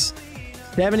DPS.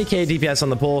 70k DPS on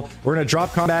the pull. We're gonna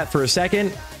drop combat for a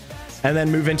second and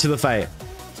then move into the fight.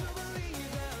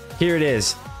 Here it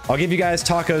is. I'll give you guys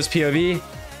Taco's POV.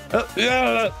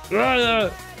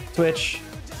 Switch.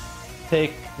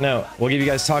 Take. No, we'll give you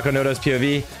guys Taco Noto's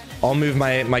POV. I'll move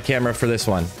my camera for this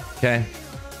one, okay?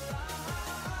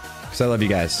 Because I love you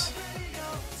guys.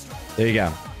 There you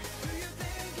go.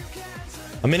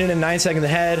 A minute and 9 seconds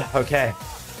ahead. Okay.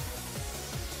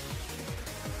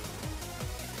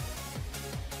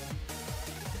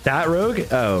 That rogue?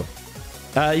 Oh.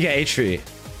 You got H3.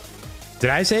 Did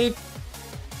I say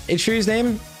H3's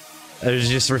name? I was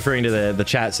just referring to the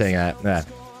chat saying that. Yeah.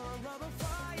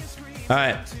 All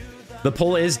right. The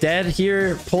pull is dead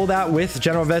here. Pulled out with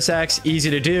General Vesax. Easy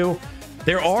to do.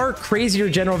 There are crazier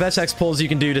General Vesax pulls you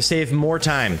can do to save more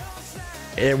time.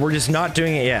 We're just not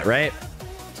doing it yet, right?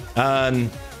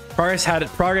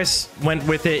 Progress went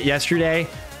with it yesterday.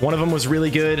 One of them was really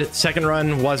good. Second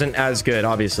run wasn't as good,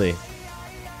 obviously.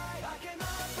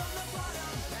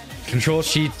 Control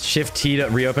Shift T to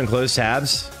reopen closed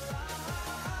tabs.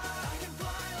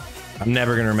 I'm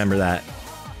never gonna remember that.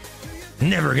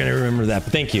 Never gonna remember that.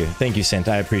 But thank you, Sint.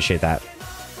 I appreciate that.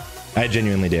 I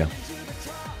genuinely do.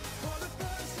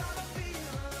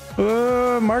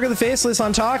 Mark of the Faceless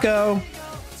on Taco.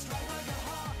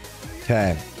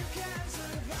 Okay.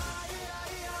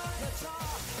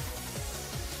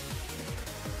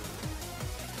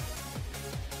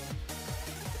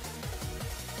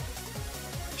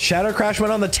 Shadow Crash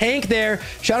went on the tank there.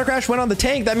 Shadow Crash went on the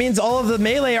tank. That means all of the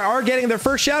melee are getting their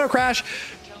first Shadow Crash.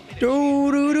 But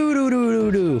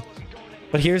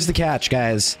here's the catch,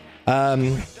 guys.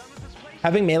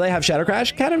 Having melee have Shadow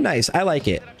Crash, kind of nice. I like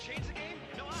it.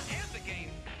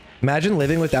 Imagine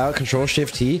living without Control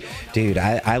Shift T. Dude,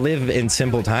 I live in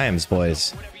simple times,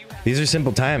 boys. These are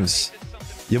simple times.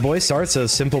 Your boy Sarthe, a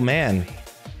simple man.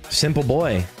 Simple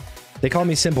boy. They call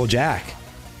me Simple Jack.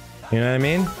 You know what I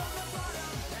mean?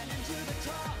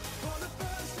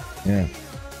 Yeah.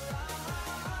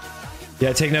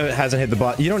 Yeah, Take Note hasn't hit the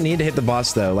boss. You don't need to hit the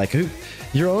boss though. Like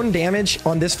your own damage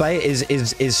on this fight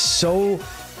is so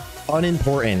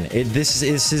unimportant.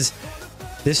 This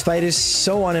fight is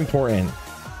so unimportant.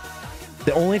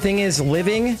 The only thing is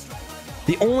living.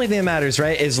 The only thing that matters,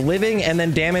 right, is living and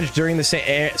then damage during the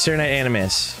Serenite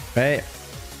Animus, right?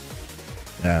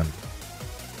 Yeah.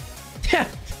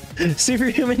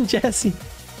 Superhuman Jesse.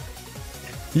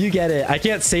 You get it. I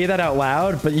can't say that out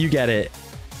loud, but you get it.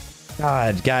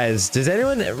 God, guys, does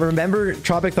anyone remember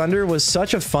Tropic Thunder was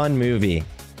such a fun movie?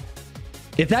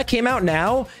 If that came out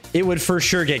now, it would for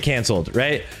sure get canceled,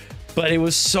 right? But it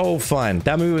was so fun.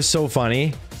 That movie was so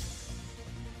funny.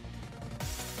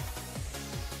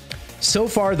 So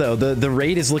far, though, the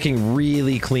raid is looking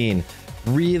really clean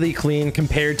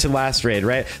compared to last raid,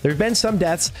 right? There have been some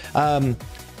deaths.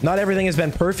 Not everything has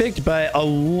been perfect, but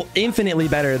infinitely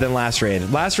better than last raid.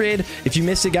 Last raid, if you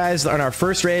missed it, guys, on our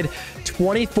first raid,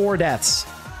 24 deaths.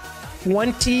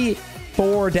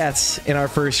 24 deaths in our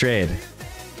first raid.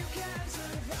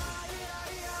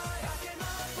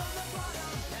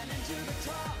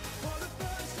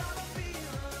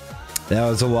 That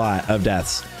was a lot of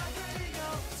deaths.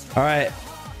 All right,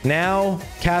 now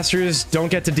casters don't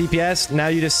get to DPS. Now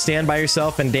you just stand by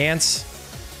yourself and dance.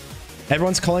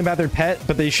 Everyone's calling about their pet,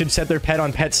 but they should set their pet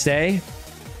on pet stay.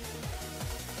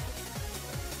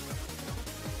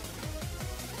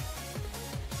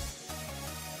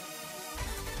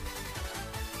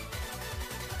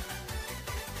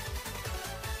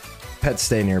 Pet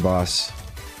stay near boss.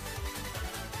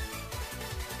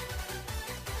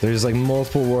 There's like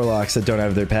multiple warlocks that don't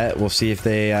have their pet. We'll see if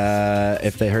they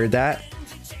heard that.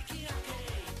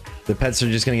 The pets are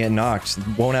just gonna get knocked.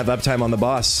 Won't have uptime on the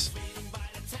boss.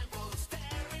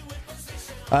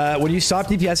 When you stop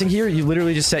DPSing here, you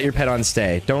literally just set your pet on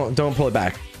stay. Don't pull it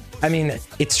back. I mean,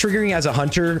 it's triggering as a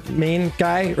hunter main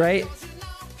guy, right?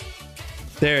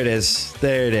 There it is.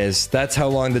 There it is. That's how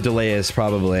long the delay is,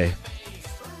 probably.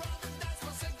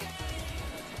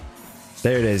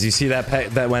 There it is. You see that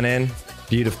pet that went in?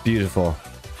 Beautiful, beautiful.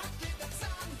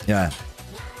 Yeah.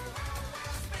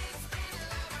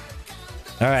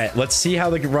 All right, let's see how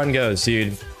the run goes,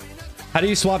 dude. How do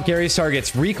you swap Gary's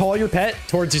targets? Recall your pet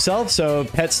towards yourself, so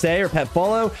pet stay or pet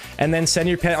follow, and then send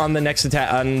your pet on the next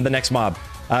attack, on the next mob.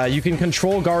 You can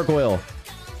control Gargoyle.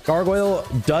 Gargoyle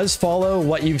does follow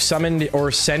what you've summoned or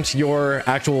sent your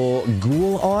actual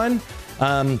ghoul on,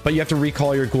 but you have to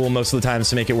recall your ghoul most of the times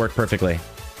to make it work perfectly.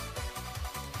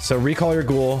 So recall your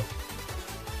ghoul,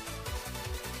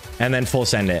 and then full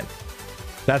send it.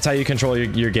 That's how you control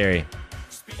your Gary.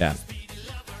 Yeah.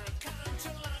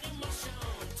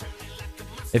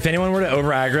 If anyone were to over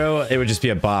aggro, it would just be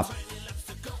a bop.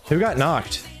 Who got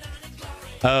knocked?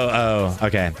 Oh,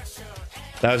 okay.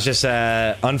 That was just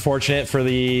unfortunate for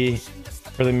the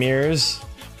mirrors.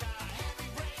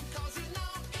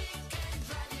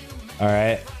 All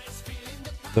right.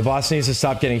 The boss needs to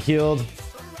stop getting healed.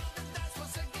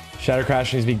 Shadow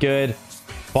Crash needs to be good.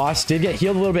 Boss did get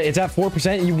healed a little bit. It's at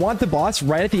 4%. You want the boss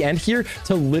right at the end here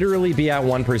to literally be at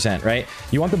 1%, right?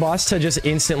 You want the boss to just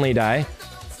instantly die.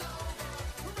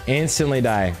 Instantly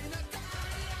die.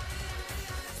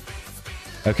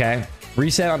 Okay.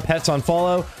 Reset on pets on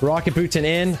follow. Rocket Bootin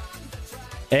in.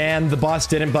 And the boss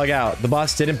didn't bug out. The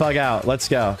boss didn't bug out. Let's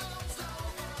go.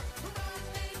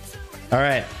 All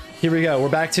right. Here we go. We're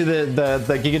back to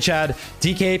the Giga Chad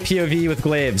DK POV with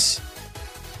Glaives.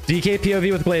 DK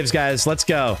POV with Glaives, guys. Let's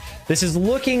go. This is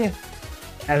looking...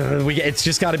 it's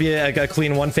just got to be a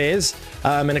clean one phase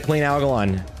and a clean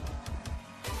Algalon.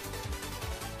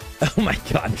 Oh my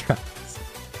god, guys.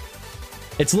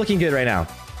 It's looking good right now.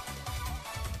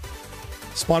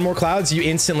 Spawn more clouds, you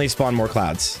instantly spawn more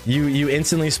clouds. You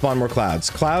instantly spawn more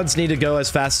clouds. Clouds need to go as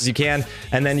fast as you can,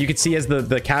 and then you can see as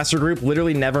the caster group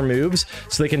literally never moves,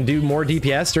 so they can do more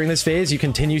DPS during this phase. You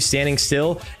continue standing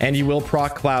still, and you will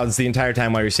proc clouds the entire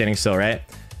time while you're standing still, right?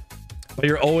 But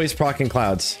you're always procking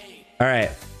clouds. All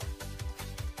right.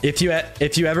 If you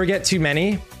ever get too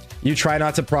many, you try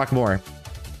not to proc more.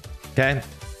 Okay.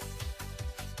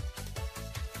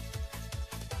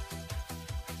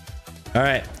 All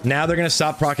right, now they're gonna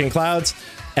stop procking clouds.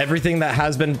 Everything that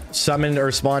has been summoned or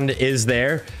spawned is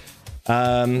there.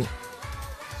 All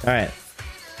right.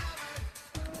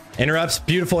 Interrupts,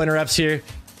 beautiful interrupts here.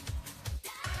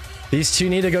 These two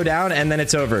need to go down and then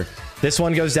it's over. This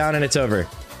one goes down and it's over.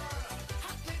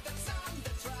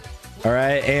 All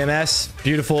right, AMS,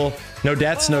 beautiful. No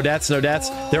deaths, no deaths, no deaths.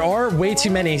 There are way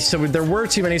too many, so there were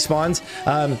too many spawns.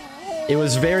 It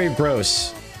was very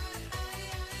gross.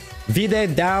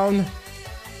 Vide down.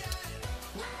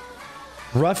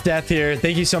 Rough death here.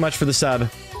 Thank you so much for the sub.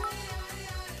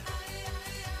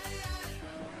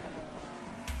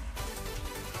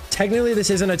 Technically, this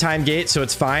isn't a time gate, so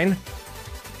it's fine.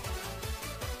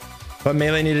 But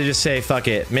Melee need to just say, fuck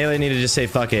it. Melee need to just say,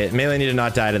 fuck it. Melee need to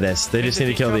not die to this. They just need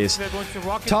to kill these.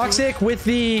 Toxic with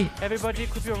the... Everybody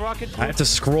equip your rocket. I have to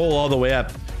scroll all the way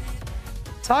up.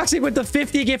 Toxic with the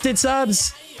 50 gifted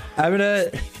subs. I'm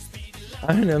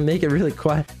gonna make it really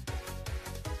quiet.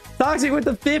 Toxic with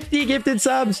the 50 gifted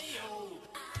subs.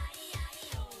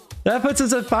 That puts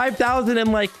us at 5,000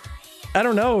 and like, I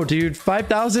don't know, dude.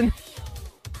 5,000?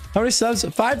 How many subs?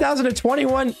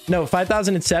 5,021? No,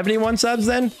 5,071 subs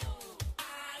then?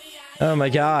 Oh my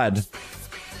god.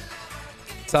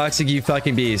 Toxic, you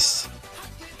fucking beast.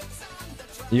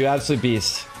 You absolute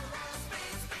beast.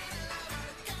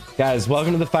 Guys,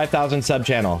 welcome to the 5,000 sub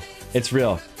channel. It's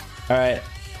real. All right.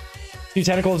 2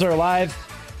 tentacles are alive.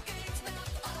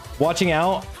 Watching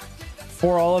out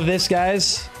for all of this,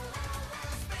 guys.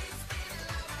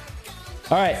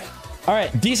 All right. All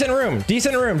right. Decent room.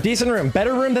 Decent room. Decent room.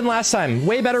 Better room than last time.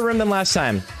 Way better room than last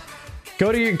time.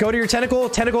 Go to your tentacle.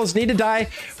 Tentacles need to die.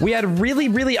 We had really,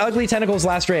 really ugly tentacles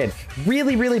last raid.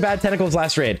 Really, really bad tentacles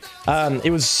last raid.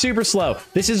 It was super slow.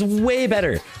 This is way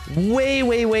better. Way,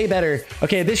 way, way better.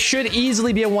 Okay, this should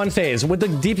easily be a 1 phase. With the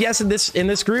DPS in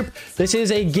this group, this is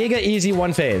a giga easy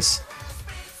 1 phase.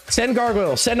 Send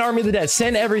Gargoyle, send Army of the Dead,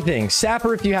 send everything.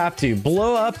 Sapper if you have to.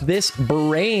 Blow up this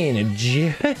brain.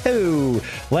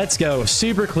 Let's go.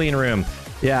 Super clean room.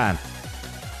 Yeah.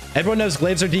 Everyone knows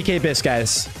glaives are DK bis,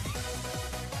 guys.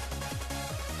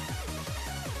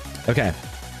 Okay.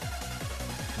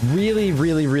 Really,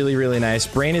 really, really, really nice.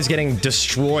 Brain is getting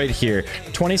destroyed here.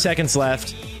 20 seconds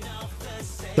left.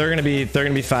 They're gonna be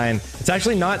fine. It's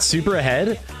actually not super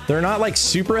ahead. They're not like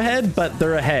super ahead, but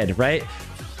they're ahead, right?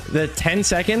 The 10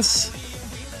 seconds,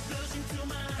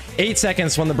 8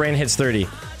 seconds when the brain hits 30.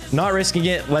 Not risking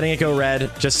it, letting it go red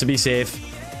just to be safe.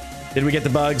 Did we get the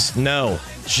bugs? No.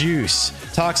 Juice.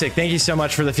 Toxic, thank you so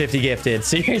much for the 50 gifted.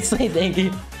 Seriously, thank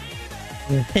you.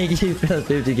 Thank you for the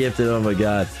 50 gifted. Oh my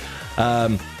god.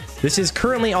 This is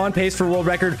currently on pace for world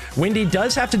record. Windy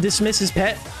does have to dismiss his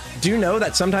pet. Do know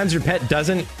that sometimes your pet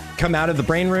doesn't come out of the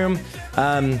brain room.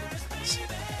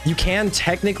 You can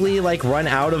technically like run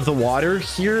out of the water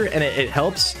here and it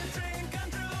helps.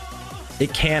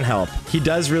 It can help. He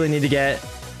does really need to get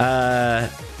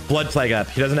blood plague up.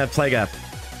 He doesn't have plague up.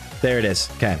 There it is.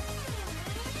 Okay.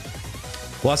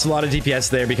 Lost a lot of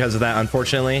DPS there because of that,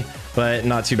 unfortunately, but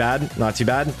not too bad. Not too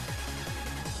bad.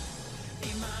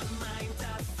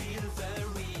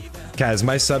 Guys,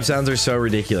 my sub sounds are so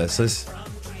ridiculous.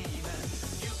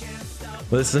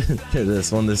 Listen to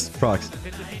this one. This procs.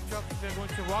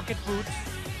 Rocket boots.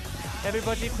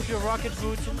 Everybody put your rocket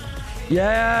boots.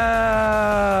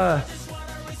 Yeah,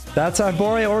 that's our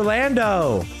boy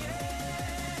Orlando.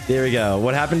 There we go.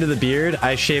 What happened to the beard?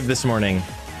 I shaved this morning.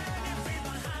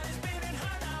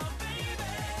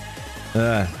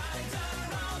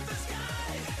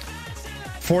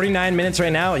 49 minutes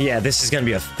right now. Yeah, this is gonna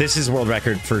be this is world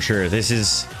record for sure. This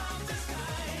is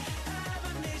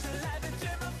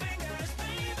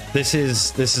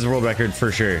world record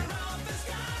for sure.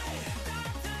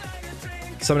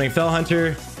 Summoning Fell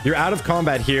Hunter. You're out of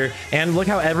combat here. And look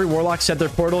how every Warlock set their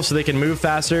portal so they can move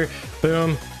faster.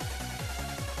 Boom.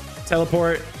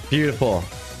 Teleport. Beautiful.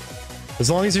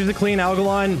 As long as there's a clean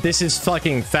Algalon, this is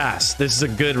fucking fast. This is a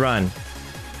good run.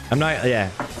 I'm not... Yeah.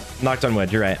 Knocked on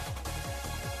wood. You're right.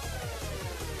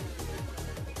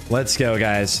 Let's go,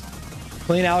 guys.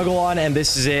 Clean Algalon, and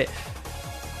this is it.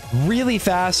 Really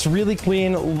fast. Really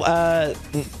clean.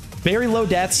 Very low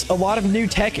deaths. A lot of new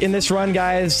tech in this run,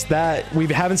 guys, that we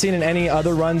haven't seen in any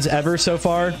other runs ever so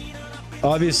far.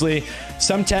 obviously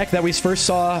some tech that we first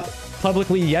saw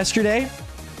publicly yesterday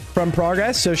from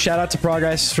Progress. So shout out to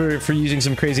Progress for using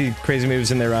some crazy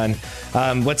moves in their run.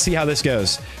 Let's see how this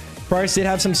goes. Progress did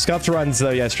have some scuffed runs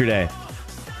though yesterday,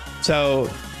 so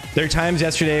their times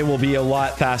yesterday will be a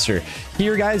lot faster.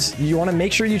 Here, guys, you want to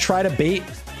make sure you try to bait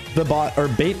the bot or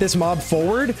bait this mob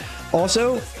forward.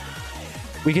 Also,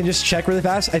 we can just check really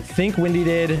fast. I think Windy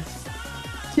did.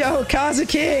 Yo, Kaza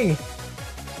King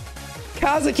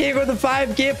with the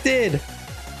 5 gifted.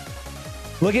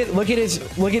 Look at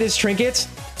his trinkets.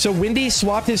 So Windy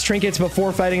swapped his trinkets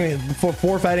before fighting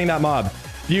that mob.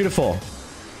 Beautiful.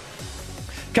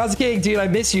 Kaza King, dude, I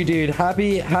miss you, dude.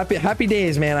 Happy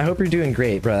days, man. I hope you're doing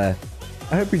great, bruh.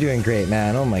 I hope you're doing great,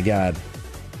 man. Oh my god.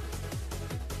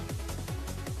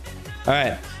 All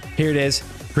right, here it is.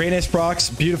 Greatness procs,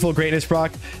 beautiful greatness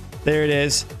proc. There it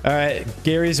is. All right,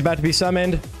 Gary's about to be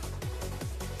summoned.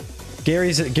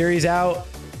 Gary's out.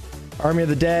 Army of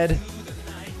the Dead.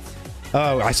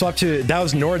 Oh, I swapped to, that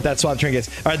was Nord that swapped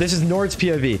trinkets. All right, this is Nord's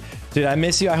POV. Dude, I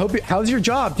miss you. I hope how's your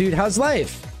job, dude? How's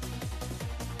life?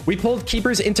 We pulled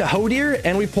keepers into Hodir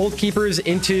and we pulled keepers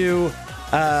into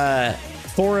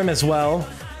Forum as well.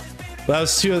 That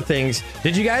was 2 of the things.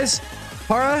 Did you guys?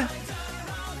 Para?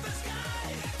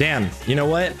 Damn, you know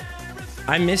what?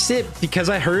 I missed it because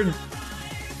I heard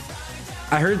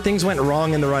things went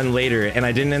wrong in the run later and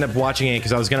I didn't end up watching it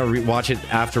because I was gonna watch it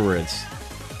afterwards.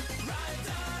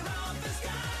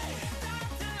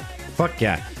 Fuck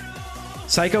yeah.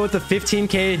 Psycho with the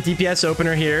 15k DPS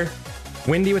opener here.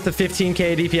 Windy with the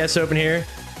 15k DPS open here.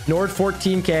 Nord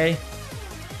 14k.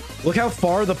 Look how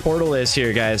far the portal is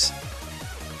here, guys.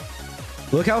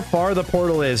 Look how far the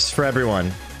portal is for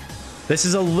everyone. This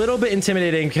is a little bit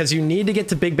intimidating because you need to get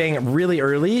to Big Bang really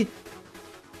early.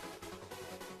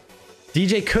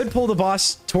 DJ could pull the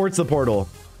boss towards the portal.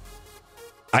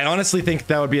 I honestly think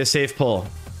that would be a safe pull.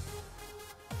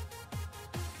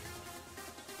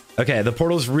 Okay, the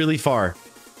portal's really far.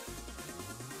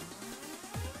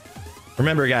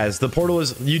 Remember, guys, the portal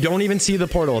is, you don't even see the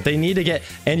portal. They need to get,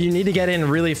 and you need to get in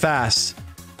really fast.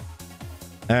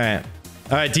 All right,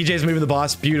 DJ's moving the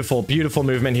boss. Beautiful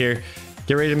movement here.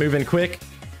 Get ready to move in quick.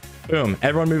 Boom,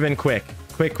 everyone move in quick.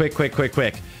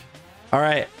 Quick. All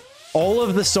right, all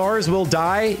of the stars will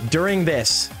die during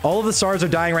this. All of the stars are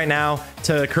dying right now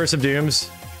to Curse of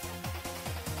Dooms.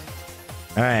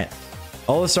 All right,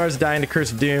 all the stars are dying to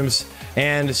Curse of Dooms,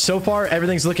 and so far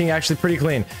everything's looking actually pretty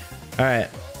clean. All right,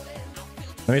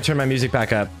 let me turn my music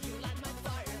back up.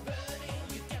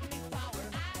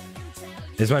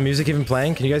 Is my music even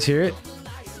playing? Can you guys hear it?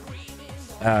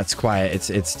 It's quiet.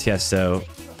 It's Tiesto.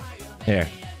 Here.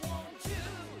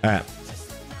 All right.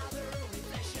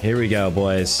 Here we go,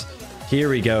 boys. Here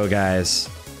we go, guys.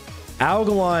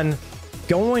 Algalon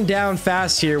going down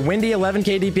fast here. Windy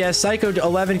 11k DPS. Psycho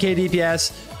 11k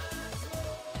DPS.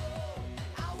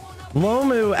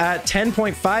 Lomu at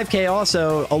 10.5k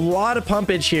also. A lot of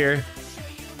pumpage here.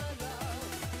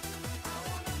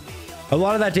 A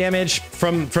lot of that damage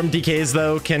from DKs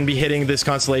though can be hitting this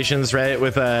constellations, right,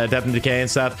 with depth and decay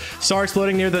and stuff. Star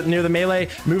exploding near the melee,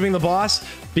 moving the boss.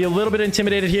 Be a little bit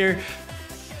intimidated here.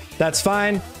 That's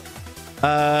fine.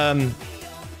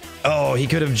 Oh, he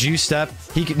could have juiced up.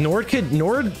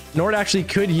 Nord actually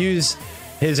could use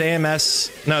his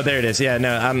AMS. No, there it is. Yeah,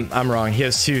 no, I'm wrong. He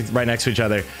has 2 right next to each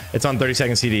other. It's on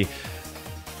 30-second CD.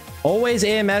 Always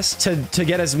AMS to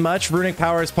get as much runic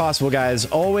power as possible, guys.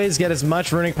 Always get as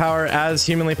much runic power as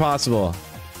humanly possible.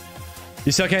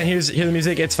 You still can't hear the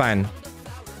music? It's fine.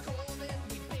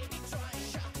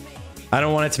 I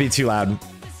don't want it to be too loud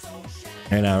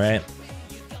right now, right?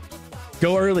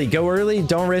 Go early.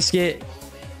 Don't risk it.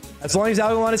 As long as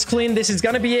Algalon is clean, this is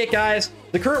gonna be it, guys.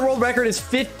 The current world record is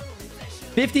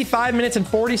 55 minutes and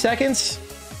 40 seconds.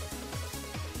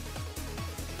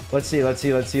 Let's see.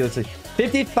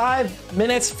 55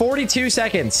 minutes, 42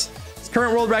 seconds. It's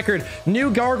current world record. New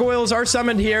gargoyles are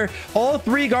summoned here. All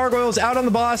 3 gargoyles out on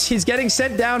the boss. He's getting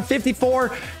sent down.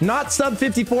 54, not sub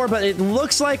 54, but it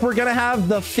looks like we're gonna have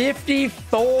the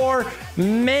 54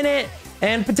 minute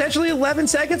and potentially 11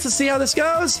 seconds. Let's see how this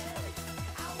goes.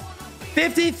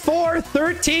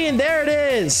 54:13. There it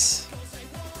is.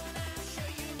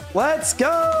 Let's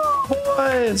go,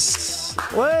 boys.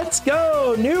 Let's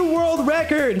go. New world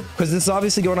record. Because this is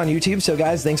obviously going on YouTube. So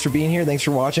guys, thanks for being here. Thanks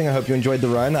for watching. I hope you enjoyed the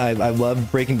run. I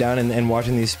love breaking down and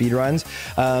watching these speed runs.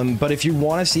 But if you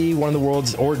want to see one of the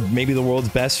world's, or maybe the world's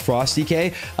best Frost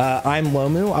DK, I'm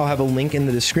Lomu. I'll have a link in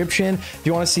the description. If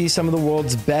you want to see some of the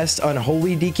world's best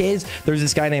unholy DKs, there's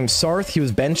this guy named Sarthe. He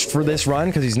was benched for this run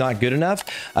because he's not good enough,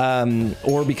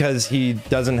 or because he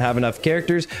doesn't have enough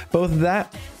characters. Both of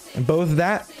that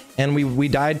and we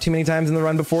died too many times in the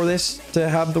run before this to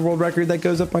have the world record that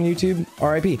goes up on YouTube.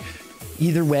 RIP.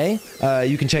 Either way,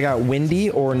 you can check out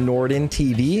Windy or Norden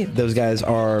TV. Those guys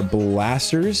are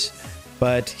blasters,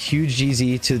 but huge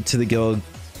GZ to the guild.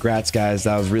 Grats, guys.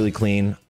 That was really clean.